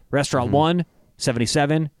items. Restaurant 1,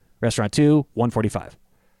 77. Restaurant 2, 145.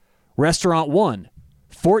 Restaurant 1,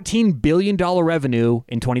 $14 billion revenue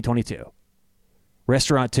in 2022.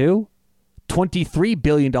 Restaurant 2, $23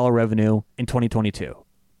 billion revenue in 2022.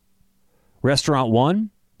 Restaurant 1,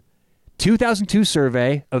 2002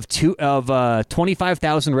 survey of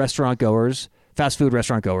 25,000 restaurant goers, fast food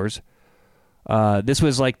restaurant goers. This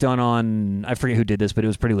was done on, I forget who did this, but it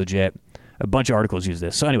was pretty legit. A bunch of articles use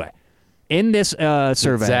this. So anyway, in this survey,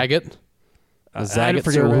 Zagat? I forget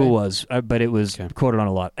survey? who it was, but it was quoted on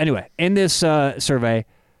a lot. Anyway, in this survey,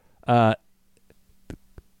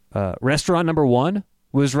 restaurant number 1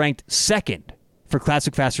 was ranked 2nd for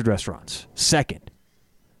classic fast food restaurants. 2nd.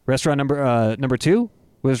 Restaurant number 2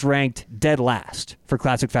 was ranked dead last for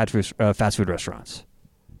classic fast food restaurants.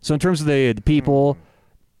 So in terms of the people,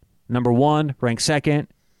 number 1 ranked 2nd,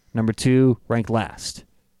 number 2 ranked last.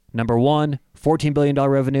 Number 1, $14 billion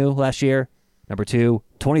revenue last year. Number 2,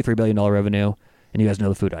 $23 billion revenue. And you guys know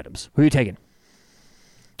the food items. Who are you taking?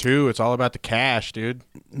 2, it's all about the cash, dude.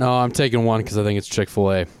 No, I'm taking 1 because I think it's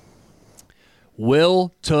Chick-fil-A.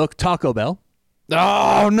 Will took Taco Bell.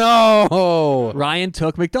 Oh, no! Ryan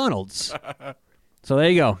took McDonald's. So there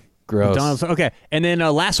you go. Gross. McDonald's. Okay. And then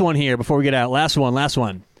last one here before we get out. Last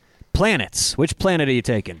one. Planets. Which planet are you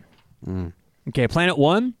taking? Okay, planet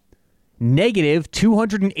 1, negative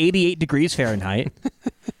 288 degrees Fahrenheit.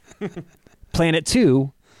 Planet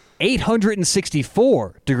 2,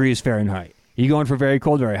 864 degrees Fahrenheit. You going for very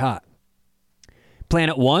cold, very hot.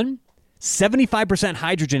 Planet 1, 75%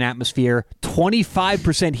 hydrogen atmosphere,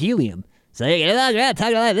 25% helium. So you get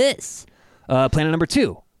talk about this. Planet number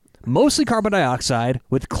 2, mostly carbon dioxide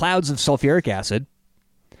with clouds of sulfuric acid.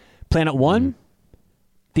 Planet 1,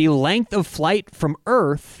 the length of flight from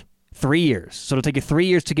Earth, 3 years. So it'll take you 3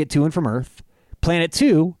 years to get to and from Earth. Planet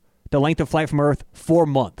 2, the length of flight from Earth, 4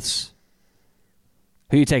 months.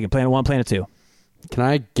 Who are you taking? Planet 1, Planet 2? Can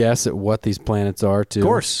I guess at what these planets are, too? Of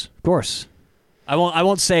course. I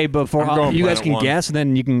won't say before. I'm going You guys Planet can 1. guess, and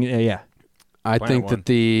then you can, yeah. I Planet think 1. that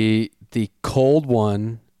the cold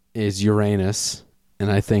one is Uranus,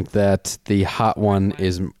 and I think that the hot one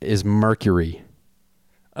is Mercury.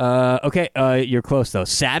 Okay, you're close, though.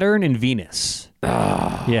 Saturn and Venus.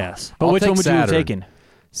 Yes. But I'll which take one would you have Saturn. taken?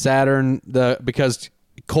 Saturn, because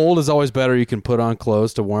cold is always better. You can put on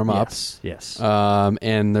clothes to warm up. Yes.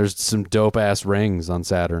 And there's some dope ass rings on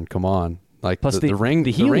Saturn. Come on, like plus the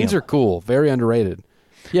rings are cool, very underrated.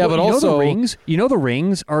 Yeah, well, but also the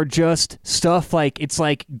rings are just stuff like it's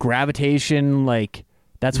like gravitation, like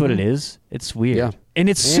that's what it is. It's weird. Yeah. And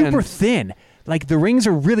it's super thin. Like the rings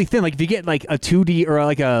are really thin. Like if you get like a 2D or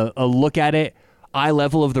like a look at it, eye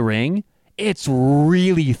level of the ring, it's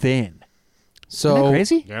really thin. So Isn't that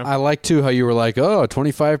crazy? Yeah. I like too how you were like,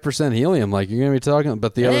 25% helium. Like you're gonna be talking,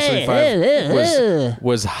 but the other 75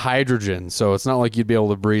 was hydrogen. So it's not like you'd be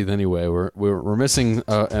able to breathe anyway. We're missing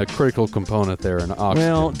a critical component there in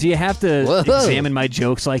oxygen. Well, do you have to examine my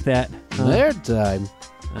jokes like that? Nerd time.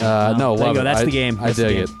 No, there you love go. it. That's the game. I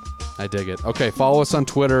dig it. I dig it. Okay, follow us on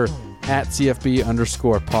Twitter at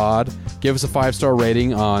CFB_pod. Give us a 5-star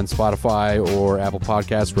rating on Spotify or Apple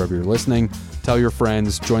Podcasts, wherever you're listening. Tell your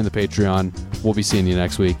friends. Join the Patreon. We'll be seeing you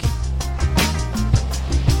next week.